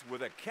 Correct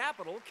with a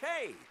capital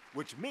K,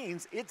 which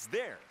means it's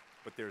there.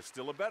 But there's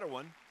still a better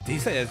one. Did you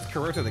say it's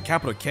correct with a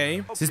capital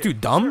K? Is this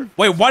dude dumb?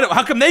 Wait, why?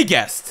 How come they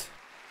guessed?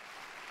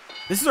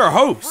 This is our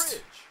host.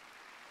 Bridge.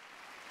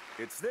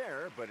 It's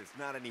there, but it's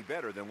not any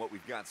better than what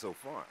we've got so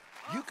far.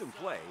 You can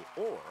play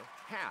or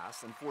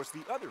pass and force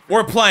the other.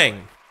 We're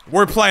playing.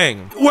 We're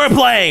playing. We're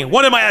playing.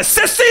 What am I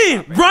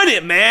assisting? Run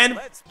it, man.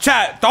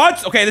 Chat,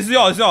 thoughts? Okay, this is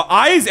all. This is all.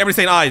 Eyes? Everybody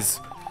saying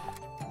eyes.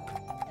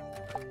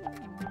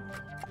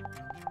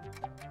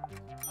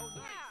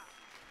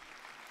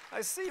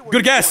 I see.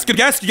 Good guess. Good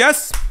guess. Good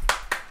guess.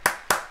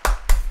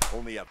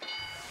 Only up.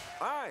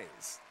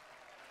 Eyes.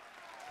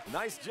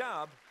 Nice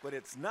job, but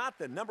it's not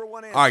the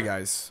 #1 answer. All right,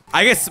 guys.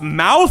 I guess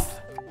mouth?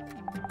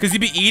 Because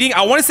you'd be eating?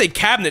 I want to say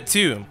cabinet,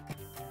 too.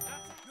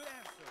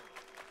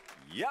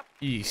 Yep.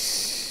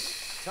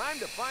 Yeesh. Time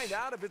to find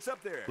out if it's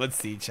up there. Let's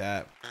see,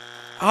 chat.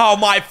 Oh,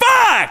 my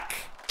fuck!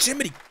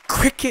 Jiminy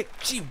Cricket.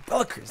 Gee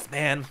willikers,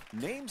 man.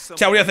 Name something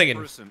Chat, what are you thinking?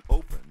 a person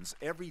opens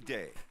every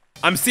day.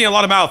 I'm seeing a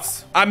lot of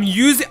mouths. I'm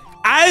using...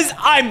 As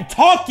I'm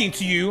talking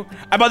to you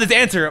about this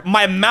answer,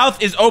 my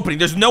mouth is opening.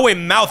 There's no way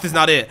mouth is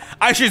not it.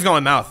 I should just go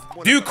in mouth.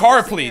 Do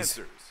car,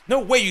 please. No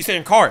way you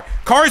saying car.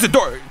 Car is a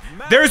door.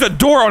 There's a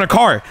door on a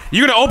car.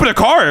 You're gonna open a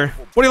car?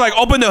 What do you like,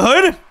 open the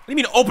hood? What do you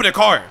mean open a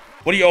car?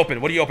 What do you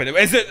open? What do you open?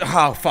 Is it...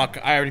 Oh, fuck.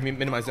 I already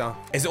minimized down.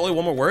 Is it only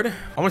one more word?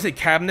 I want to say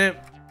cabinet.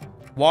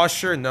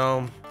 Washer,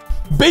 no.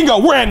 Bingo,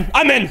 we're in.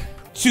 I'm in.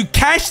 To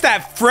catch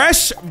that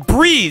fresh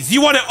breeze,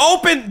 you want to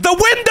open the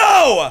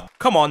window.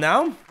 Come on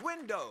now.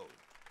 Window.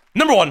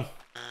 #1.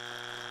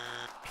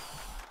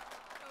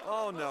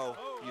 Oh no,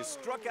 you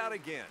struck out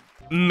again.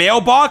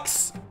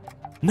 Mailbox?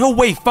 No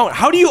way, phone.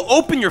 How do you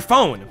open your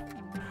phone?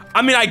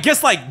 I mean, I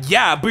guess like,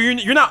 yeah, but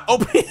you're not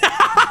opening.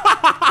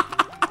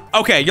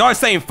 Okay, y'all are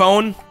saying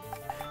phone.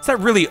 Is that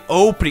really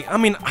opening? I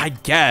mean, I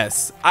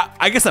guess.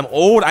 I guess I'm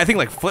old. I think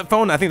like flip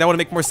phone. I think that would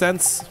make more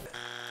sense.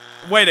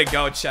 Way to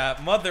go, chat.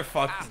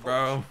 Motherfuckers,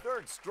 bro.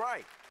 Third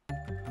strike.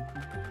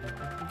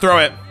 Throw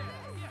it.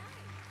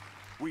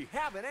 We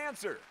have an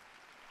answer.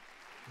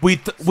 We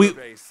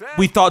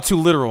thought too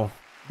literal.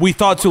 We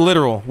thought too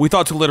literal. We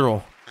thought too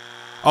literal.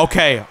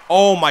 Okay.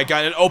 Oh my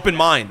god, an open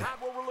mind.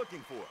 Not what we're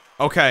looking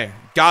for. Okay.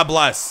 God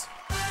bless.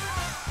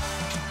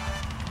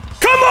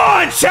 Come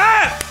on,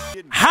 chat!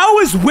 How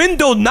is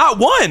window not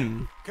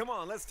one? Come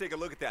on, let's take a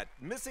look at that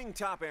missing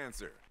top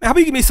answer. How about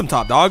you give me some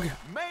top, dog?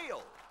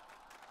 Male.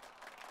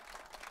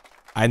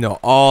 I know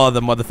all the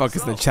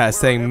motherfuckers in the chat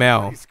saying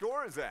male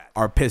Score is at.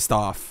 are pissed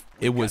off.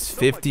 It was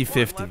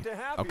 50-50.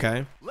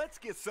 Okay. Let's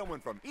get someone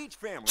from each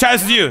family. Chat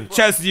to you.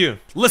 Chat to you.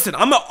 Listen,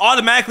 I'm gonna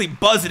automatically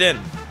buzz it in.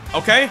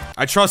 Okay?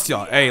 I trust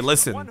y'all. Hey,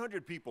 listen.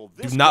 100 people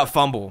Do not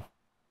fumble.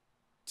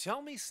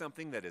 Tell me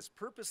something that is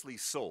purposely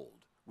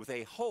sold with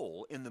a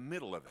hole in the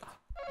middle of it.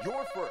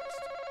 You're first.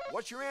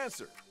 What's your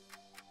answer?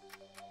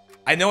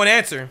 I know an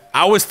answer.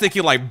 I was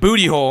thinking like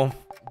booty hole.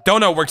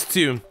 Donut works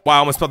too. Wow, I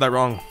almost spelled that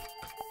wrong.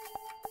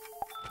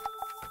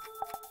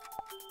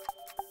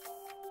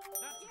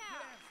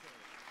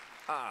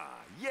 Ah,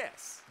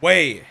 yes.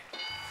 Wait.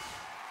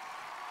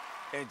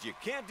 And you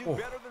can't do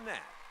better than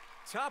that.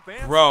 Top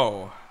answer.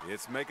 Bro.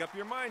 It's make up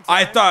your mind.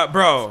 I time. thought,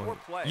 bro,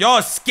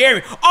 y'all scare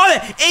me. Oh,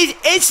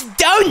 it's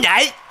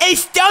donut.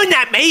 It's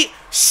donut, mate.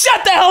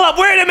 Shut the hell up.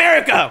 We're in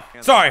America.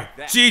 Sorry.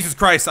 Jesus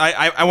Christ.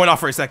 I went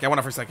off for a second.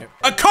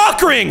 A cock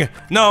ring.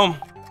 No.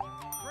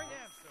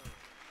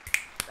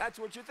 That's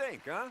what you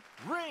think, huh?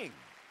 Ring.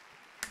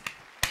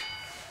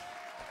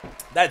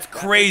 That's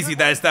crazy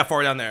that it's that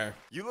far down there.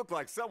 You look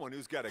like someone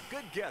who's got a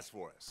good guess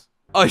for us.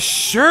 A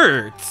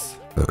shirt.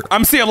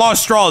 I'm seeing a lot of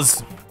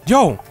straws.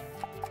 Yo.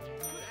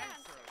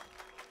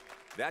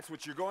 That's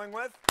what you're going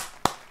with?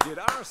 Did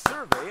our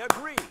survey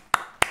agree?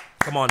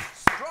 Come on.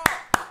 Straw.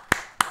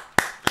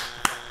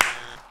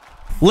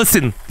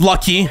 Listen,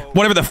 Lucky,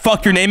 whatever the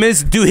fuck your name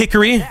is, do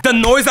hickory. The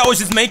noise I was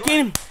just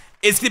making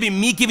is gonna be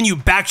me giving you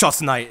back shots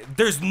tonight.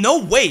 There's no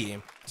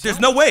way. There's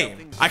no way.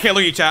 I can't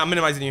look at you, chat. I'm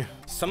minimizing you.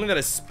 Something that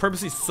is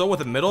purposely sold with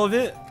the middle of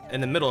it,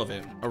 in the middle of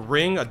it. A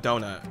ring, a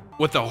donut.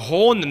 With a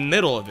hole in the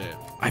middle of it.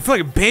 I feel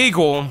like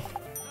bagel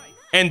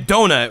and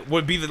donut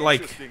would be the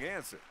like. Interesting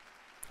answer.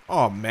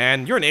 Oh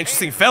man, you're an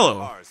interesting fellow.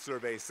 Our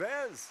survey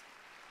says.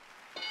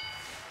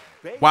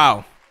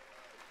 Wow.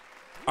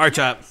 Alright,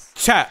 chat.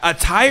 Chat, a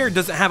tire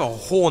doesn't have a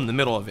hole in the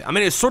middle of it. I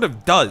mean, it sort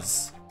of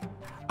does.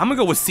 I'm gonna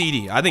go with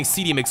CD. I think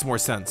CD makes more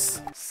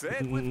sense.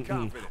 Said with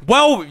confidence.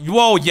 Well,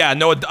 yeah,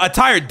 no, a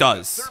tire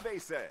does. Survey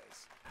says.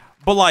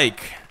 But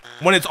like,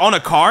 when it's on a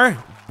car,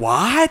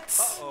 what?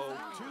 Uh-oh,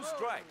 2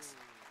 strikes.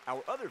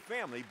 Our other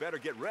family better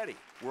get ready.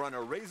 We're on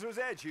a razor's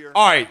edge here.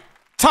 Alright,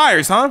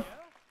 tires, huh?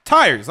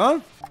 Tires, huh?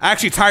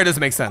 Actually, tire doesn't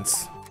make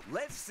sense.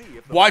 Let's see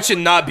if the Watch it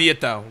not be it,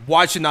 though.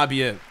 Watch it not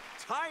be it.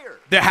 tire.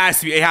 There has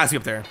to be. It has to be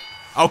up there.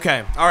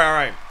 Okay.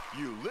 Alright.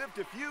 You live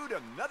to feud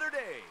another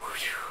day.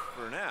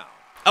 For now.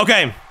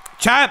 Okay.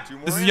 Chat, 2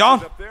 more this is y'all.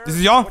 answers up there. This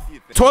is y'all. What do you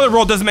think? Toilet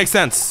roll doesn't make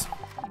sense.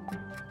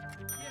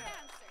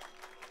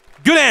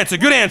 Good answer.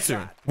 Good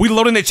answer. We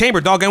loading the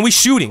chamber, dog, and we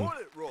shooting.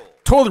 Toilet roll.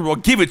 Toilet roll,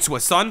 give it to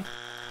us, son.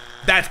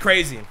 That's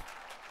crazy.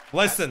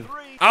 Listen,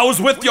 I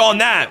was with you on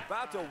that.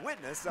 About to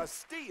witness a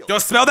steal. Y'all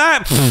smell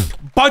that?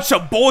 Bunch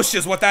of bullshit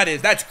is what that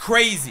is. That's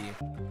crazy.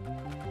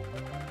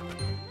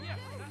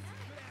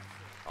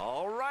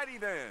 Alrighty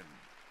then.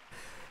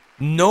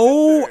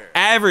 No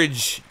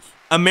average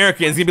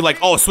American is gonna be like,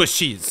 oh, Swiss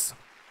cheese.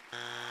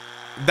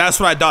 That's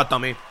what I thought,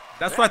 dummy.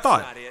 That's what I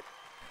thought. Not it.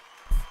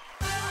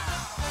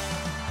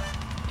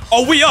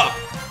 Oh, we up.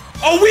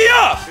 Oh, we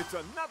up. It's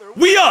another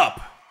We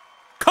up.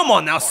 Come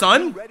on now, Are you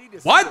son. ready to see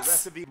the What?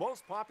 rest of the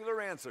most popular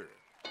answer?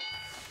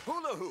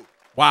 Hula hoop.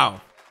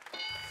 Wow.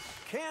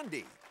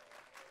 Candy.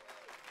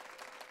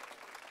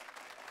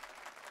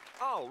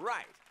 All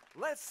right.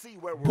 Let's see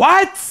where we're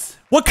What?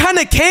 What kind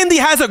of candy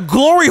has a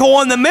glory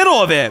hole in the middle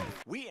of it?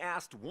 We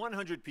asked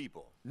 100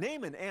 people.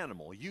 Name an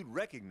animal you'd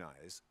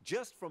recognize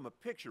just from a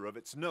picture of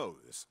its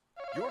nose.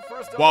 Your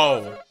first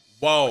Whoa. buzzer.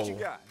 Whoa. What you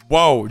got?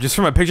 Whoa. Just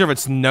from a picture of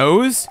its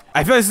nose?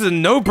 I feel like this is a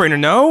no-brainer,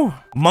 no?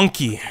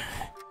 Monkey.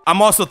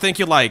 I'm also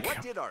thinking What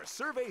like did our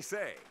survey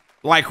say?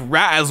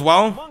 rat as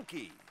well.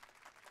 Monkey.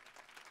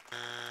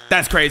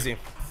 That's crazy.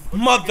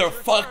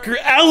 Motherfucker,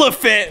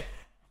 elephant.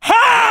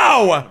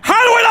 How?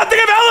 How do I not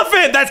think of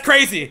elephant? That's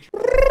crazy.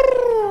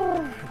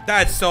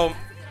 That's so.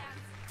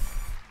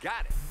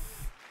 Got it.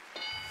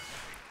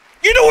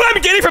 You know what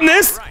I'm getting from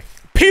this?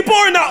 People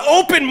are not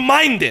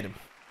open-minded.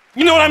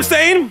 You know what I'm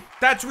saying?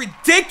 That's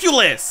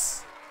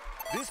ridiculous.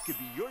 This could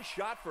be your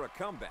shot for a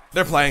comeback.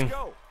 They're playing. Let's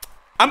go.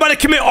 I'm about to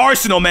commit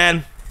arsenal,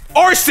 man.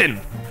 Arson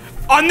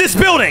on this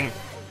building.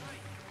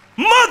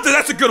 Mother,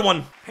 that's a good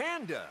one.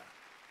 Panda.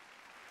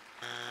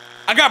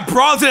 I got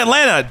bronze in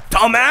Atlanta,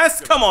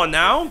 dumbass. Come on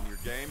now. In your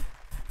game.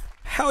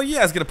 Hell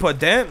yeah, it's gonna put a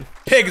dent.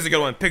 Pig is a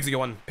good one. Pig's a good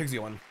one. Pig's a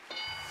good one.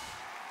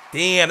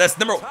 Damn, that's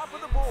number. Top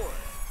of the board.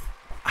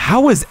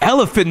 How is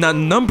elephant not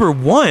number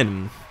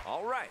 1?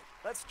 All right.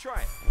 Let's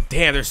try it.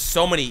 Damn, there's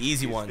so many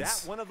easy Is ones.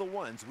 that one of the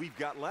ones we've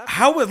got left?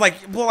 How is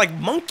like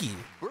monkey?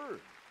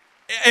 Bird.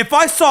 If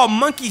I saw a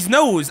monkey's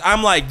nose,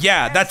 I'm like,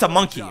 yeah, that's a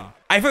monkey.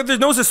 I feel like their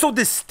nose is so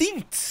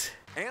distinct.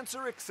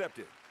 Answer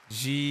accepted.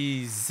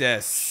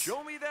 Jesus.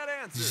 Show me that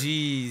answer.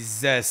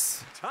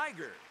 Jesus.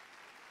 Tiger.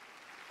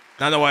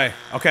 Not in the way.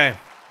 Okay.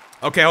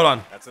 Okay, hold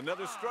on. That's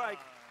another strike.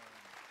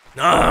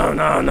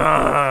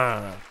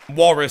 No.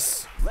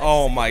 Walrus.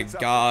 Oh my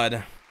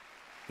god.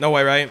 No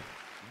way, right?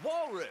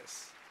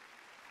 Walrus.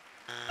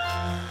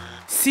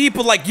 See,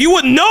 but like you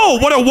would know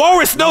what a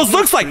walrus nose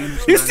looks like.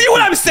 You see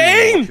what I'm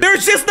saying? They're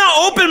just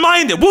not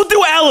open-minded. We'll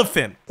do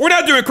elephant. We're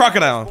not doing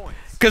crocodile.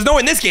 Because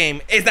knowing this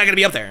game, it's not gonna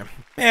be up there.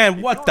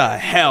 Man, what the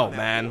hell,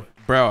 man?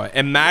 Bro,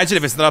 imagine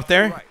if it's not up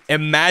there.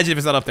 Imagine if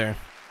it's not up there.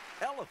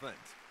 Elephant.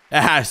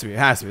 It has to be. It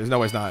has to be. There's no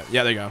way it's not.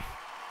 Yeah, there you go.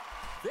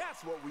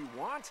 That's what we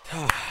want.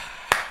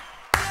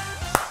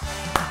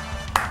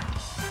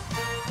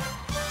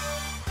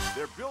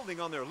 They're building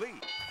on their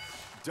lead.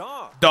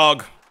 Dog.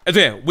 Dog. It's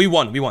okay. We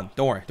won. We won.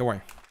 Don't worry. Don't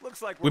worry.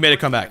 Looks like We made a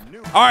comeback.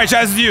 All right,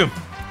 Chaz, it's you.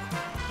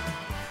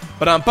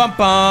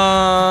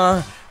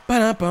 Ba-dum-bum-bum.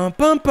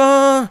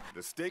 Ba-dum-bum-bum-bum.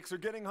 The stakes are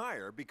getting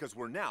higher because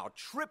we're now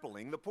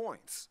tripling the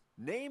points.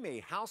 Name a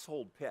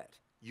household pet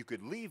you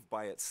could leave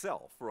by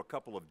itself for a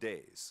couple of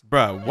days.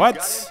 Bruh, what?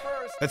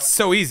 That's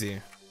so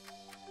easy.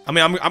 I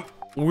mean,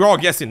 we're all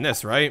guessing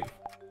this, right?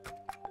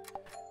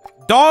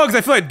 Dogs,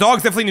 I feel like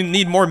dogs definitely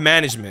need more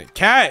management.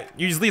 Cat,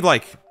 you just leave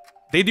like,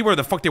 they do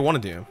whatever the fuck they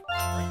want to do.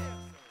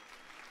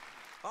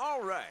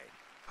 All right.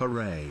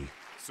 Hooray.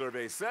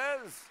 Survey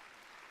says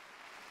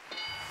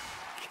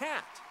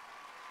cat.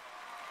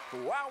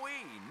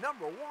 Wowee,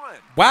 number one.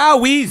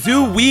 Wowee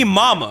zoo wee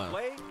mama.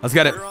 Let's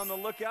get it. We're on the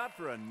lookout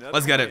for another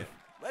Let's get it. win.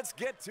 Let's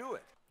get to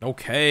it.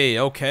 Okay,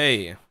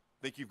 okay.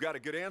 Think you've got a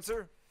good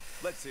answer?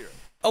 Let's hear it.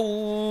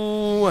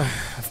 Oh,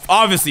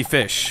 obviously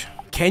fish.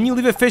 Can you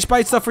leave a fish by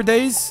itself for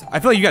days? I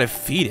feel like you gotta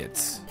feed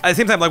it. At the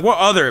same time, like what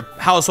other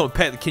household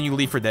pet can you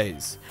leave for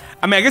days?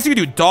 I mean, I guess you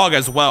could do dog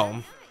as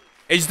well.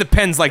 It just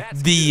depends, like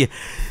the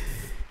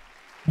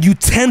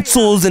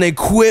utensils and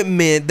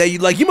equipment that you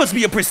like. You must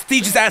be a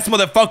prestigious ass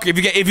motherfucker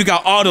if you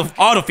got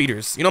auto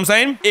feeders. You know what I'm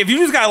saying? If you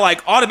just got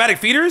like automatic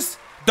feeders,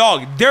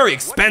 dog, they're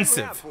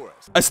expensive.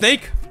 A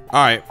snake?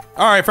 All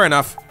right, fair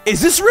enough.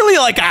 Is this really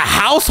like a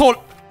household?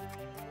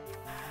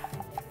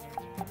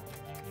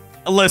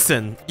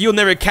 Listen, you'll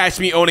never catch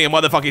me owning a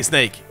motherfucking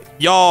snake.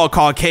 Y'all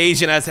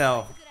Caucasian as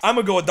hell. I'm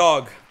gonna go with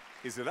dog.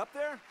 Is it up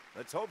there?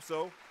 Let's hope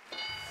so.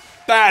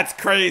 That's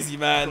crazy,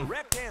 man.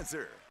 Correct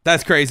answer.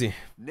 That's crazy.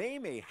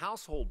 Name a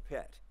household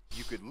pet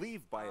you could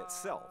leave by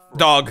itself for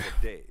Dog. a couple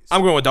of days.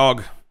 I'm going with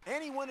dog.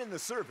 Anyone in the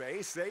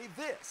survey say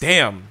this.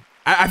 Damn.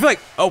 I feel like,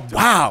 oh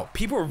wow,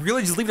 people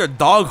really just leave their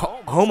dog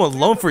home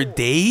alone for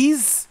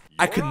days?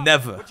 I could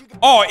never.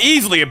 Oh,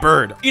 easily a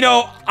bird. You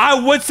know, I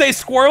would say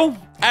squirrel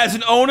as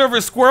an owner of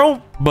a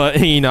squirrel, but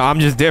you know, I'm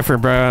just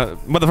different, bro.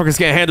 Motherfuckers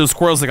can't handle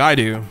squirrels like I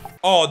do.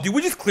 Oh, did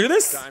we just clear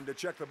this? Time to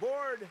check the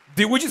board.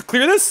 Did we just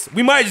clear this?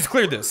 We might have just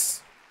cleared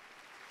this.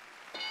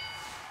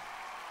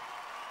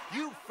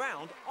 You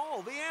found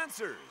all the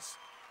answers.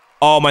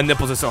 Oh, my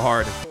nipples are so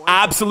hard.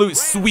 Absolute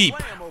sweep.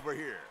 Slam over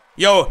here.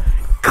 Yo,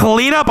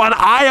 clean up on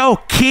IO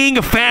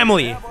King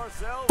family.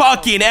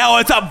 Fucking hell,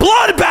 it's a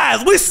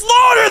bloodbath. We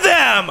slaughter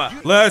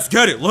them. Let's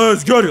get it.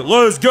 Let's get it.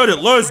 Let's get it.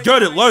 Let's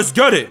get it. Let's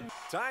get it.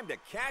 Time to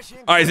cash in.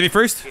 All right, is it me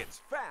first?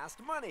 It's fast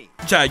money.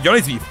 Chad, y'all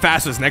need to be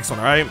fast with this next one,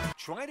 all right?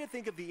 Try to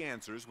think of the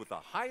answers with the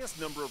highest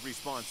number of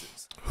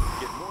responses.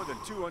 Get more than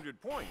 200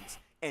 points,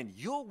 and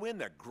you'll win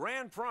the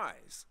grand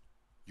prize.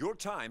 Your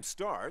time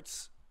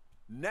starts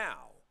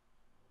now.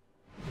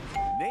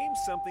 Name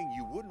something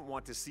you wouldn't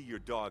want to see your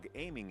dog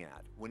aiming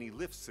at when he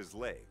lifts his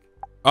leg.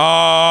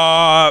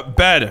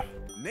 Bed.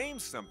 Name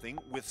something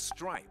with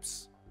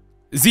stripes.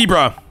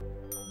 Zebra.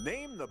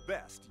 Name the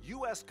best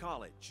U.S.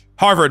 college.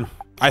 Harvard.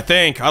 I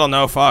think. I don't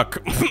know. Fuck.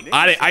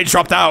 I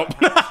dropped out.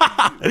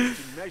 To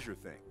measure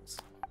things.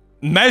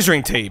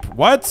 Measuring tape.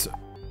 What?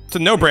 It's a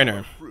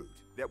no-brainer. Fruit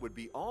that would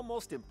be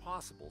almost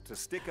impossible to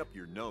stick up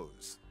your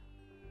nose.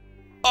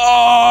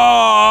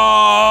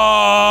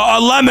 Oh,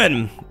 a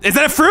lemon. Is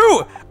that a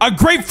fruit? A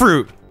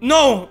grapefruit.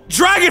 No,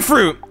 dragon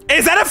fruit.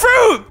 Is that a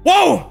fruit?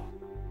 Whoa.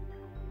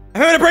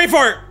 I'm having a brain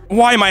fart.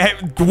 Why am I?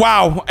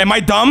 Wow. Am I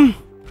dumb?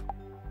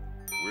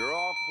 We're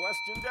all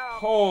questioned out.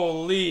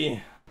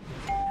 Holy.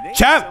 Name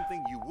Chap.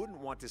 something you wouldn't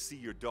want to see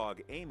your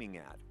dog aiming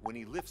at when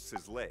he lifts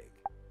his leg.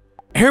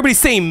 Everybody's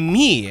saying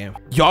me.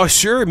 Y'all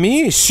sure?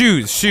 Me?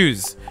 Shoes.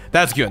 Shoes.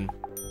 That's good.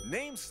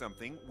 Name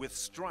something with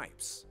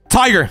stripes.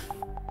 Tiger.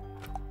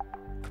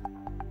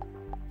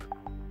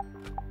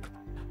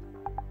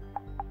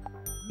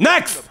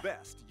 Next. The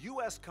best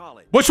U.S.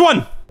 college. Which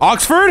one?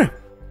 Oxford?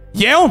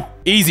 Yale?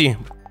 Easy.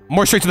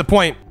 More straight to the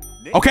point.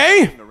 Name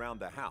Okay. something around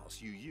the house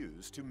you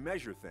use to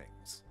measure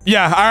things.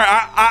 Yeah,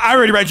 I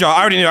already read y'all.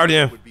 I already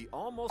knew. Would be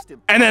almost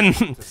And then-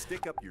 impossible to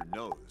stick up your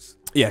nose.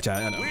 Yeah,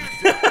 Chad, I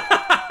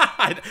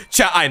know.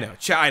 Chad, I know.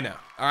 Chad, I know.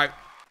 All right.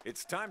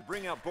 It's time to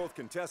bring out both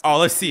contestants. Oh,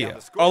 let's and see how it.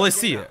 the scores Oh, let's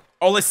came see out. it.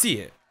 Oh, let's see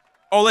it.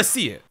 Oh, let's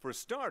see it. For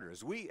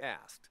starters, we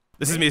asked.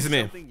 This is me. This is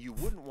me. Something you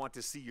wouldn't want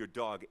to see your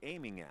dog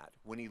aiming at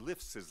when he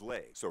lifts his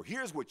leg. So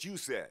here's what you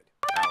said.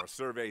 Our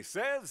survey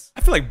says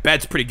I feel like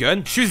bed's pretty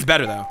good. Shoes is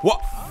better though.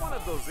 What? one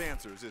of those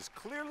answers is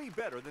clearly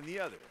better than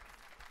the other.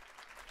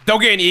 Don't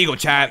get an ego,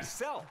 Chad.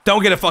 Myself.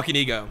 Don't get a fucking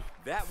ego.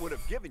 That would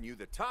have given you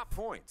the top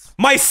points.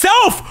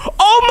 Myself.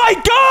 Oh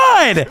my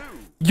God.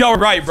 You're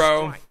right,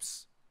 bro.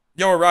 Stripes.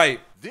 You're right.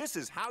 This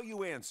is how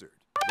you answered.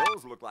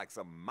 Those look like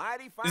some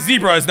mighty fine.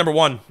 Zebra is number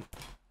one.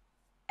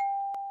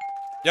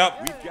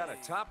 Yep. We've got a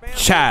top answer.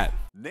 Chat.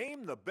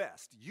 Name the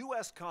best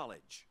U.S.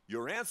 college.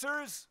 Your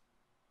answers?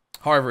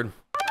 Harvard.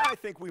 I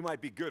think we might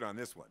be good on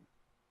this one.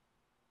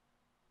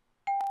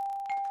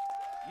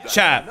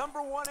 Chat.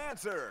 Number one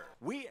answer.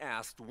 We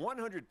asked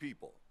 100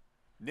 people.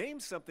 Name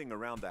something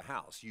around the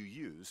house you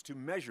use to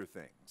measure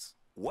things.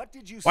 What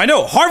did you say? I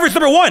know. Harvard's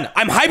number one.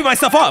 I'm hyping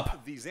myself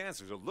up. These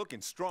answers are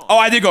looking strong. Oh,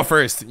 I did go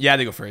first. Yeah, I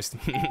did go first.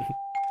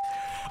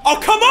 Oh,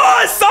 come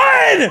on,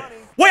 son!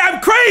 Wait,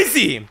 I'm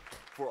crazy.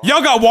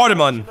 Y'all got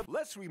watermelon.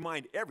 Let's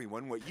remind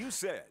everyone what you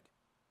said.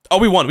 Oh,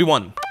 we won. We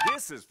won.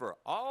 This is for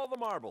all the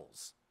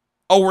marbles.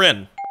 Oh, we're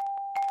in.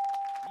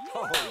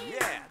 Oh,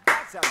 yeah.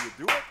 That's how you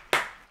do it.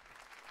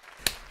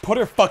 Put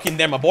her fucking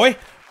there, my boy.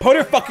 Put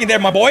her fucking there,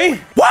 my boy.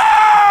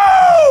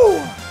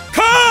 Woo!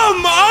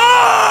 Come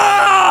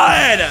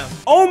on!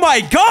 Oh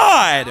my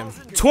god!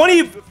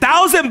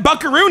 20,000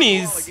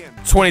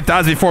 buckaroonies.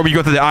 20,000 before we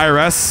go to the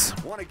IRS.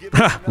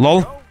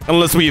 Lol.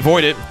 Unless we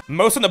avoid it.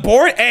 Most on the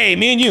board? Hey,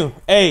 me and you.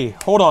 Hey,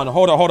 hold on.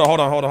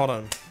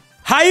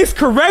 Highest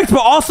correct,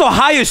 but also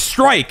highest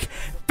strike.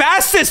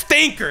 Fastest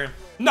thinker.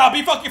 Nah,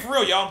 be fucking for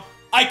real, y'all.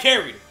 I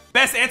carried.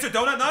 Best answer,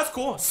 donut? No, that's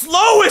cool.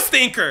 Slowest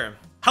thinker.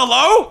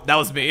 Hello? That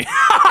was me.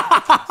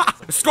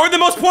 Scored the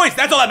most points.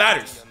 That's all that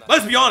matters.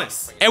 Let's be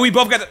honest. And we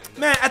both got the...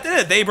 Man, at the end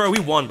of the day, bro, we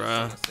won,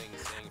 bro.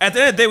 At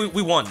the end of the day,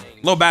 we won.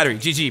 Low battery.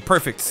 GG.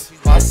 Perfect.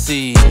 I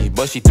see,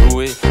 but she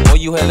threw it. Oh,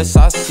 you hella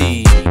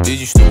saucy. Did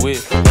you stew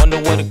it?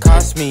 Wonder what it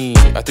cost me.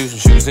 I threw some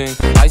shoes in.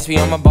 Ice be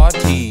on my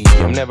body.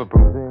 I'm never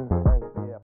bruising.